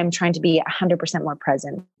 then I'm trying to be 100% more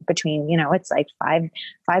present between, it's like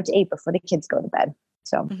 5 to 8 before the kids go to bed.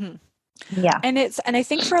 So yeah. And I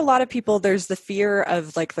think for a lot of people, there's the fear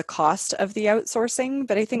of like the cost of the outsourcing,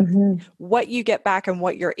 but I think what you get back and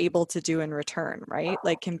what you're able to do in return, right?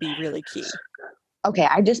 Like can be really key. Okay.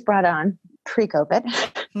 I just brought on pre-COVID.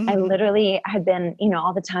 I literally had been,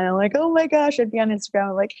 all the time. I'm like, oh my gosh, I'd be on Instagram.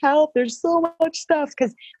 I'm like, help, there's so much stuff.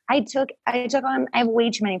 Cause I have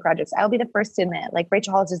way too many projects. I'll be the first to admit, like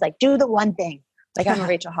Rachel Hollis is like, do the one thing. Like I'm a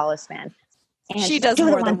Rachel Hollis fan. And she does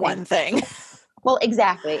more than one thing. Well,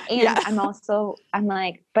 exactly. And I'm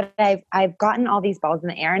like, but I've gotten all these balls in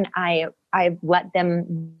the air and I've let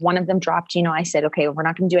them, one of them dropped, I said, okay, we're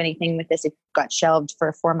not going to do anything with this. It got shelved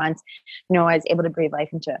for 4 months. I was able to breathe life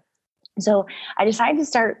into it. So I decided to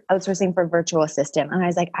start outsourcing for a virtual assistant. And I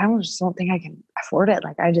was like, I just don't think I can afford it.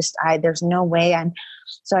 Like there's no way.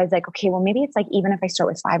 So I was like, okay, well, maybe it's like, even if I start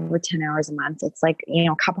with 5 or 10 hours a month, it's like, a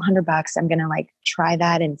couple $100, I'm going to like try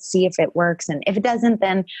that and see if it works. And if it doesn't,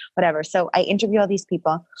 then whatever. So I interview all these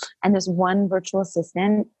people and this one virtual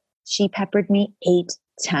assistant, she peppered me 8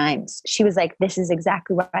 times. She was like, this is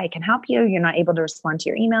exactly why I can help you. You're not able to respond to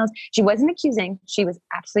your emails. She wasn't accusing. She was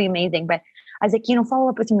absolutely amazing. But I was like, follow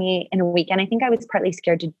up with me in a week. And I think I was partly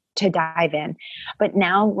scared to dive in. But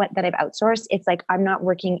now that I've outsourced, it's like, I'm not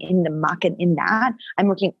working in the market in that. I'm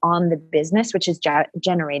working on the business, which has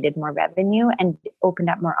generated more revenue and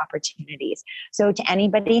opened up more opportunities. So to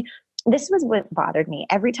anybody, this was what bothered me.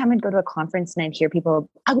 Every time I'd go to a conference and I'd hear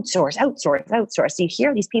people outsource. You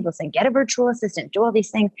hear these people saying, get a virtual assistant, do all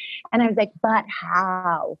these things. And I was like, but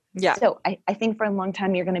how? Yeah. So I think for a long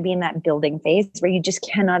time, you're going to be in that building phase where you just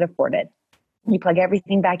cannot afford it. You plug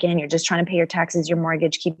everything back in. You're just trying to pay your taxes, your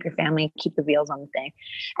mortgage, keep your family, keep the wheels on the thing.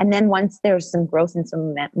 And then once there's some growth and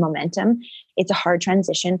some momentum, it's a hard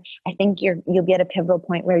transition. I think you'll be at a pivotal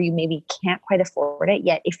point where you maybe can't quite afford it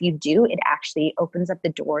yet. If you do, it actually opens up the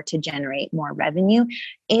door to generate more revenue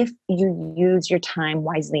if you use your time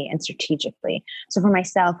wisely and strategically. So for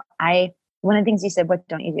myself, one of the things you said, what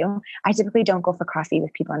don't you do? I typically don't go for coffee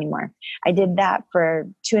with people anymore. I did that for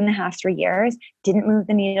 2.5, 3 years, didn't move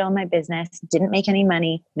the needle in my business, didn't make any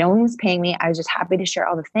money. No one was paying me. I was just happy to share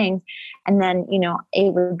all the things. And then,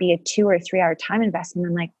 it would be a 2 or 3 hour time investment.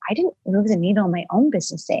 I'm like, I didn't move the needle in my own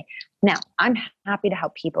business day. Now I'm happy to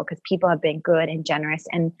help people because people have been good and generous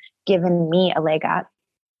and given me a leg up.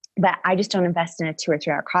 But I just don't invest in a 2 or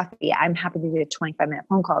 3 hour coffee. I'm happy to do a 25-minute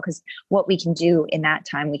phone call because what we can do in that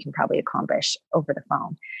time, we can probably accomplish over the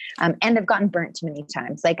phone. And I've gotten burnt too many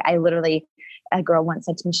times. Like a girl once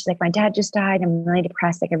said to me, she's like, my dad just died. I'm really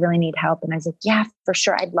depressed. Like I really need help. And I was like, yeah, for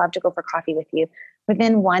sure. I'd love to go for coffee with you.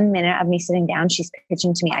 Within 1 minute of me sitting down, she's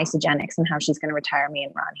pitching to me Isagenix and how she's going to retire me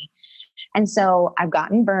and Ronnie. And so I've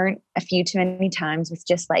gotten burnt a few too many times with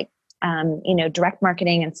just like, direct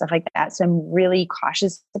marketing and stuff like that. So I'm really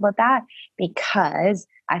cautious about that because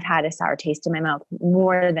I've had a sour taste in my mouth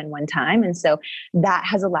more than one time. And so that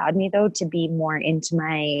has allowed me though to be more into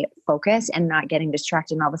my focus and not getting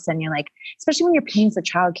distracted. And all of a sudden you're like, especially when you're paying for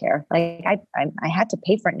childcare, like I had to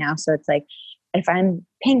pay for it now. So it's like, if I'm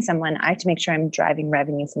paying someone, I have to make sure I'm driving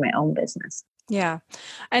revenue for my own business. Yeah.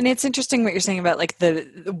 And it's interesting what you're saying about like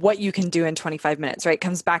what you can do in 25 minutes, right? It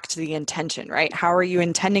comes back to the intention, right? How are you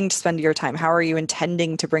intending to spend your time? How are you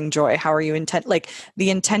intending to bring joy? How are you like the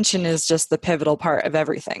intention is just the pivotal part of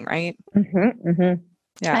everything, right? Mm-hmm, mm-hmm.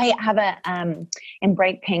 Yeah. I have in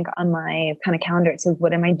bright pink on my kind of calendar. It says,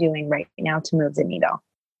 what am I doing right now to move the needle?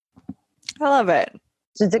 I love it.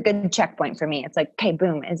 So it's a good checkpoint for me. It's like, okay,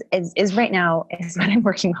 boom, is right now is what I'm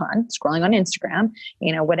working on, scrolling on Instagram,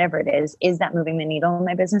 whatever it is that moving the needle in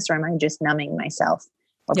my business, or am I just numbing myself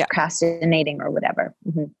or procrastinating or whatever?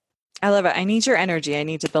 Mm-hmm. I love it. I need your energy. I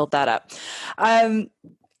need to build that up.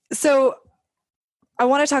 So I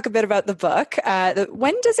want to talk a bit about the book.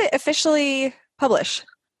 When does it officially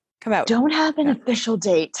come out? Don't have an official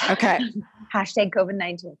date. Okay. Hashtag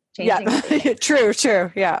COVID-19. Yeah.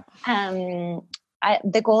 True. Yeah.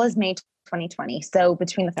 The goal is May 2020. So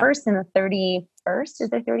between the 1st and the 31st, is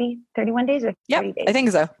there 31 days or 30 days? I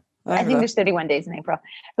think so. I think there's 31 days in April.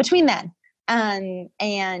 Between then,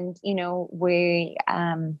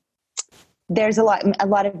 there's a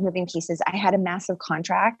lot of moving pieces. I had a massive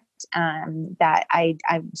contract that I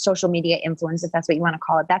social media influence, if that's what you want to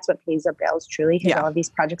call it. That's what pays our bills truly, because all of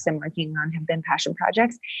these projects I'm working on have been passion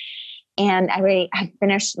projects. And I had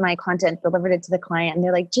finished my content, delivered it to the client, and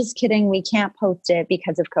they're like, just kidding, we can't post it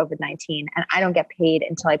because of COVID-19. And I don't get paid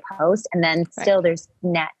until I post. And then still there's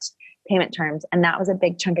net payment terms. And that was a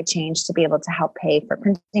big chunk of change to be able to help pay for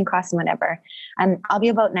printing costs and whatever. And I'll be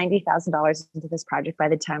about $90,000 into this project by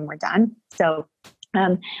the time we're done. So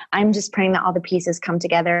I'm just praying that all the pieces come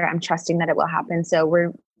together. I'm trusting that it will happen. So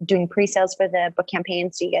we're doing pre-sales for the book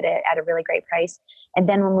campaign. So you get it at a really great price. And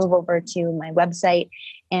then we'll move over to my website.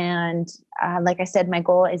 And like I said, my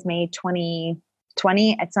goal is May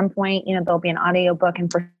 2020. At some point, there'll be an audio book and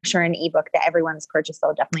for sure an ebook that everyone's purchased.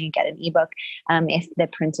 They'll definitely get an ebook if the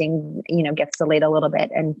printing, gets delayed a little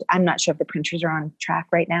bit. And I'm not sure if the printers are on track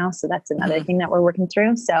right now. So that's another thing that we're working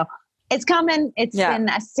through. So it's coming. It's been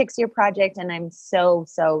a 6-year project and I'm so,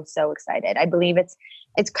 so, so excited. I believe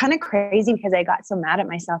it's kind of crazy because I got so mad at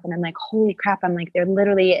myself and I'm like, holy crap. I'm like, there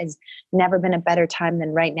literally has never been a better time than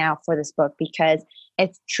right now for this book because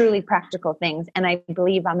it's truly practical things. And I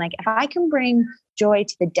believe I'm like, if I can bring joy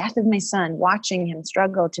to the death of my son, watching him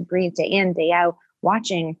struggle to breathe day in, day out,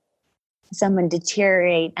 watching someone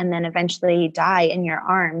deteriorate and then eventually die in your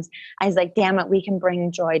arms, I was like, damn it, we can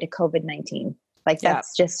bring joy to COVID-19. Like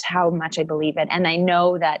that's just how much I believe it. And I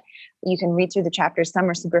know that you can read through the chapters. Some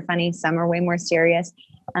are super funny. Some are way more serious.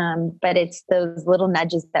 But it's those little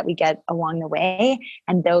nudges that we get along the way.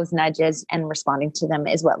 And those nudges and responding to them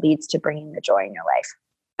is what leads to bringing the joy in your life.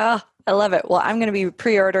 Oh, I love it. Well, I'm going to be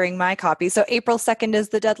pre-ordering my copy. So April 2nd is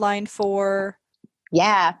the deadline for...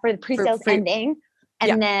 Yeah, for the pre-sales ending.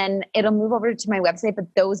 And then it'll move over to my website, but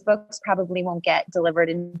those books probably won't get delivered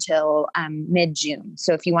until mid-June.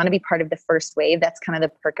 So if you want to be part of the first wave, that's kind of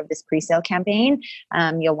the perk of this pre-sale campaign.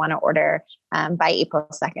 You'll want to order by April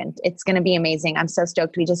 2nd. It's going to be amazing. I'm so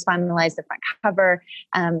stoked. We just finalized the front cover.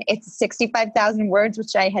 It's 65,000 words,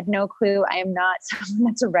 which I had no clue. I am not someone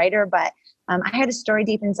that's a writer, but I had a story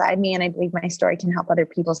deep inside me and I believe my story can help other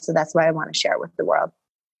people. So that's why I want to share it with the world.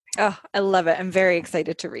 Oh, I love it. I'm very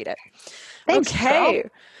excited to read it. Thanks, okay.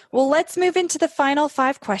 girl. Well, let's move into the final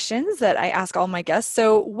 5 questions that I ask all my guests.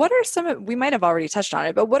 So what are some, we might have already touched on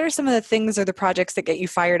it, but what are some of the things or the projects that get you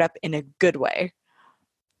fired up in a good way?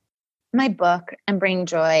 My book and bringing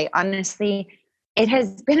joy, honestly, it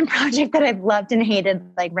has been a project that I've loved and hated.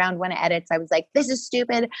 Like round 1 edits, I was like, this is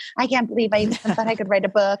stupid. I can't believe I even thought I could write a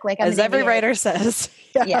book. Like, as every writer says.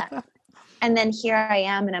 Yeah. And then here I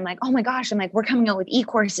am and I'm like, oh my gosh, I'm like, we're coming out with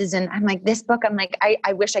e-courses. And I'm like, this book, I'm like,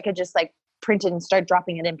 I wish I could just like print it and start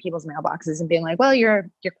dropping it in people's mailboxes and being like, well, you're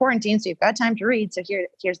quarantined, so you've got time to read. So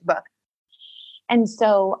here's the book. And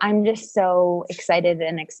so I'm just so excited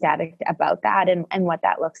and ecstatic about that and what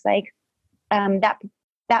that looks like. That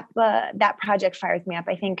project fires me up.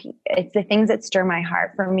 I think it's the things that stir my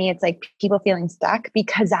heart. For me, it's like people feeling stuck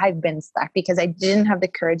because I've been stuck, because I didn't have the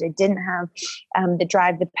courage. I didn't have the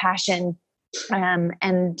drive, the passion,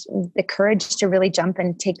 and the courage to really jump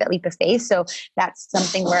and take that leap of faith. So that's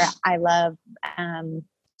something where I love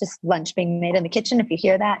just lunch being made in the kitchen. If you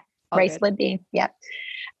hear that, rice lid being,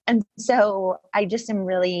 And so I just am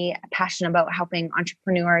really passionate about helping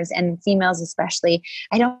entrepreneurs and females especially.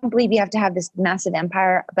 I don't believe you have to have this massive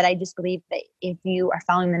empire, but I just believe that if you are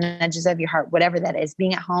following the nudges of your heart, whatever that is,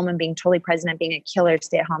 being at home and being totally present and being a killer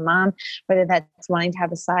stay-at-home mom, whether that's wanting to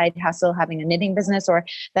have a side hustle, having a knitting business, or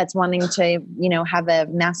that's wanting to, have a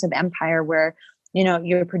massive empire where,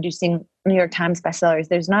 you're producing New York Times bestsellers.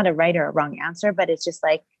 There's not a right or a wrong answer, but it's just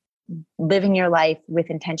like, living your life with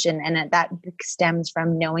intention. And that stems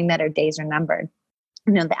from knowing that our days are numbered.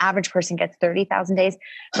 The average person gets 30,000 days.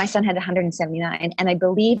 My son had 179. And I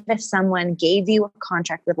believe if someone gave you a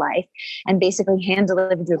contract with life and basically hand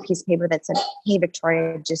delivered you a piece of paper that said, hey,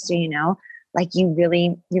 Victoria, just so you know, like you've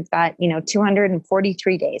got,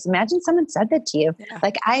 243 days. Imagine someone said that to you. Yeah.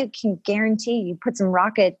 Like I can guarantee you put some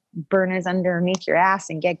rocket burners underneath your ass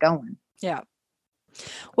and get going. Yeah.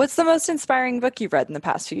 What's the most inspiring book you've read in the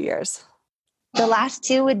past few years? The last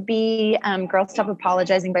 2 would be Girl Stop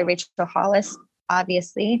Apologizing by Rachel Hollis,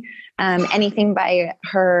 obviously. Anything by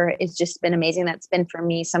her has just been amazing. That's been, for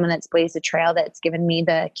me, someone that's blazed a trail that's given me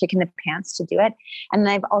the kick in the pants to do it. And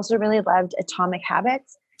I've also really loved Atomic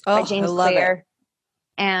Habits by James Clear.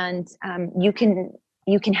 And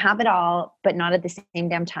You Can Have It All, but Not at the Same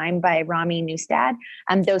Damn Time by Rami Newstad.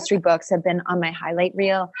 Those 3 books have been on my highlight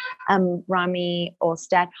reel. Rami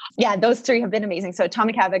Olstad. Yeah, those 3 have been amazing. So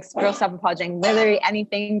Atomic Habits, Girl Stop Apologizing, literally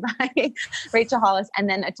anything by Rachel Hollis, and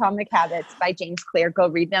then Atomic Habits by James Clear. Go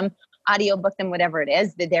read them, audiobook them, whatever it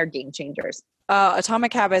is. They're game changers.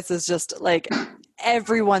 Atomic Habits is just like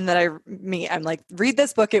everyone that I meet, I'm like, read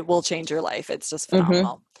this book, it will change your life. It's just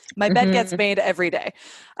phenomenal. Mm-hmm. My bed gets made every day.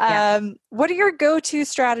 What are your go-to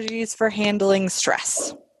strategies for handling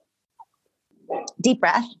stress? Deep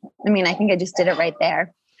breath. I mean, I think I just did it right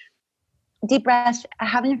there. Deep breath,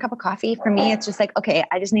 having a cup of coffee. For me, it's just like, okay,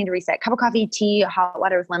 I just need to reset. Cup of coffee, tea, hot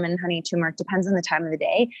water with lemon, honey, turmeric, depends on the time of the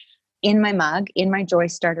day. In my mug, in my Joy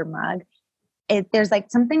Starter mug, there's like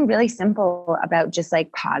something really simple about just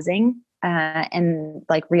like pausing and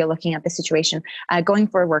like re-looking at the situation. Going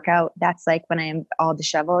for a workout, that's like when I am all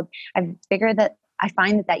disheveled. I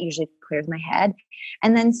find that usually clears my head.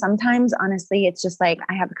 And then sometimes, honestly, it's just like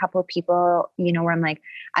I have a couple of people, where I'm like,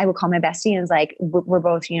 I will call my bestie and it's like, we're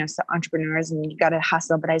both, entrepreneurs and you got to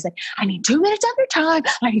hustle. But I was like, I need 2 minutes of your time.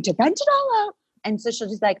 I need to vent it all out. And so she'll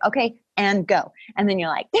just like, okay, and go. And then you're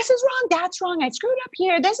like, this is wrong. That's wrong. I screwed up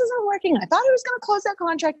here. This isn't working. I thought I was going to close that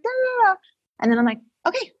contract. And then I'm like,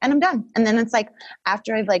 okay. And I'm done. And then it's like,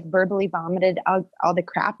 after I've like verbally vomited out all the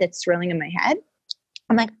crap that's swirling in my head,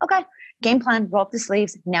 I'm like, okay, game plan, roll up the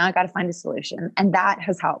sleeves. Now I got to find a solution. And that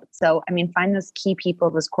has helped. So, I mean, find those key people,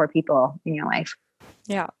 those core people in your life.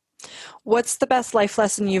 Yeah. What's the best life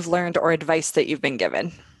lesson you've learned or advice that you've been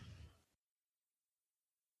given?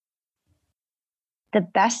 The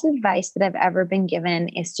best advice that I've ever been given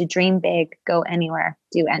is to dream big, go anywhere,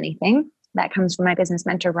 do anything. That comes from my business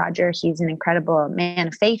mentor, Roger. He's an incredible man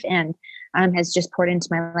of faith and has just poured into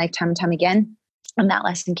my life time and time again. And that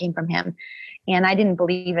lesson came from him. And I didn't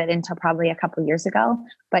believe it until probably a couple of years ago,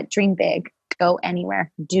 but dream big, go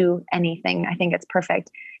anywhere, do anything. I think it's perfect.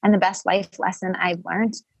 And the best life lesson I've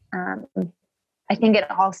learned, I think it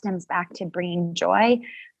all stems back to bringing joy.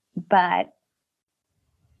 But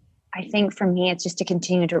I think for me, it's just to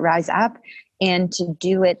continue to rise up and to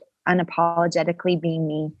do it unapologetically being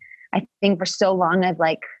me. I think for so long, I've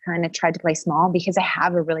like kind of tried to play small because I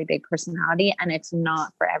have a really big personality and it's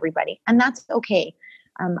not for everybody. And that's okay.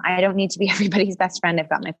 I don't need to be everybody's best friend. I've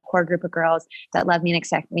got my core group of girls that love me and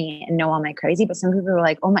accept me and know all my crazy. But some people are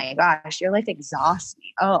like, oh my gosh, your life exhausts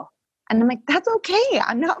me. Oh, and I'm like, that's okay.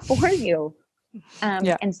 I'm not for you.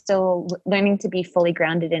 And so learning to be fully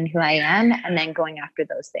grounded in who I am and then going after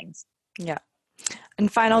those things. Yeah.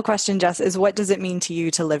 And final question, Jess, is what does it mean to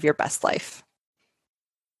you to live your best life?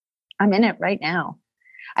 I'm in it right now.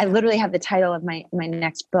 I literally have the title of my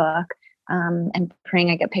next book. And praying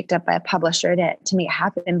I get picked up by a publisher to make it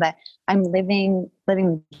happen. But I'm living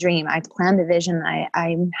the dream. I planned the vision.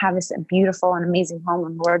 I have this beautiful and amazing home,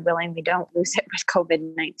 and Lord willing, we don't lose it with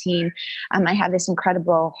COVID-19. I have this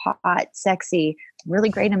incredible, hot, sexy, really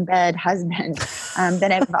great in bed husband that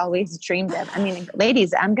I've always dreamed of. I mean,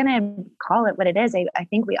 ladies, I'm going to call it what it is. I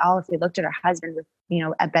think we all, if we looked at our husband with,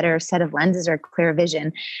 a better set of lenses or clear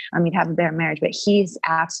vision, we'd have a better marriage. But he's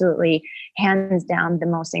absolutely, hands down, the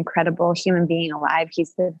most incredible human being alive.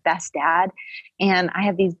 He's the best dad. And I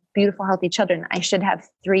have these beautiful, healthy children. I should have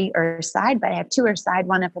 3 Earthside, but I have 2 Earthside,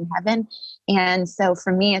 1 up in heaven. And so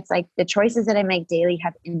for me, it's like the choices that I make daily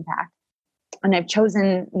have impact. And I've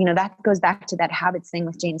chosen, that goes back to that habits thing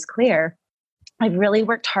with James Clear. I've really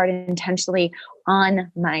worked hard and intentionally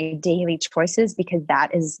on my daily choices because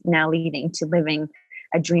that is now leading to living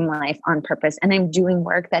a dream life on purpose. And I'm doing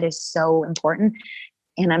work that is so important.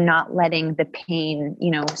 And I'm not letting the pain,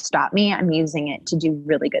 stop me. I'm using it to do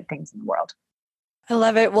really good things in the world. I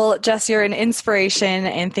love it. Well, Jess, you're an inspiration.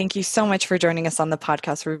 And thank you so much for joining us on the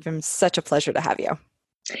podcast. It's been such a pleasure to have you.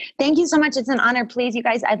 Thank you so much. It's an honor. Please, you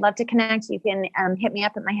guys, I'd love to connect. You can hit me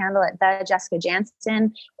up at my handle at the Jessica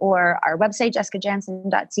Jansen or our website,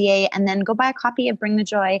 jessicajansen.ca, and then go buy a copy of Bring the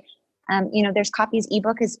Joy. There's copies.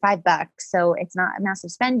 Ebook is $5, so it's not a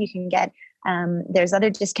massive spend. You can get, there's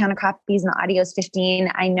other discounted copies and the audio is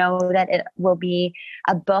 $15. I know that it will be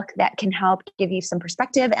a book that can help give you some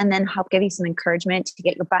perspective and then help give you some encouragement to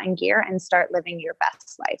get your butt in gear and start living your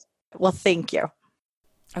best life. Well, thank you.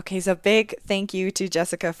 Okay, so big thank you to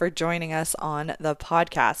Jessica for joining us on the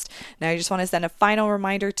podcast. Now, I just want to send a final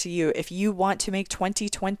reminder to you. If you want to make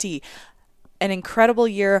 2020 an incredible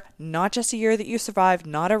year, not just a year that you survive,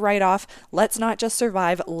 not a write-off, let's not just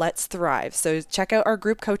survive, let's thrive. So check out our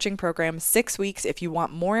group coaching program, 6 weeks. If you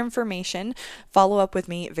want more information, follow up with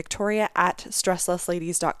me, Victoria at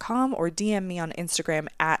stresslessladies.com, or DM me on Instagram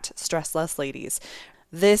at stresslessladies.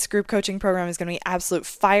 This group coaching program is going to be absolute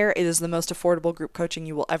fire. It is the most affordable group coaching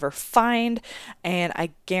you will ever find, and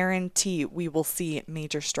I guarantee we will see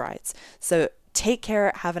major strides. So take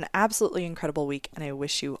care, have an absolutely incredible week, and I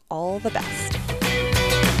wish you all the best.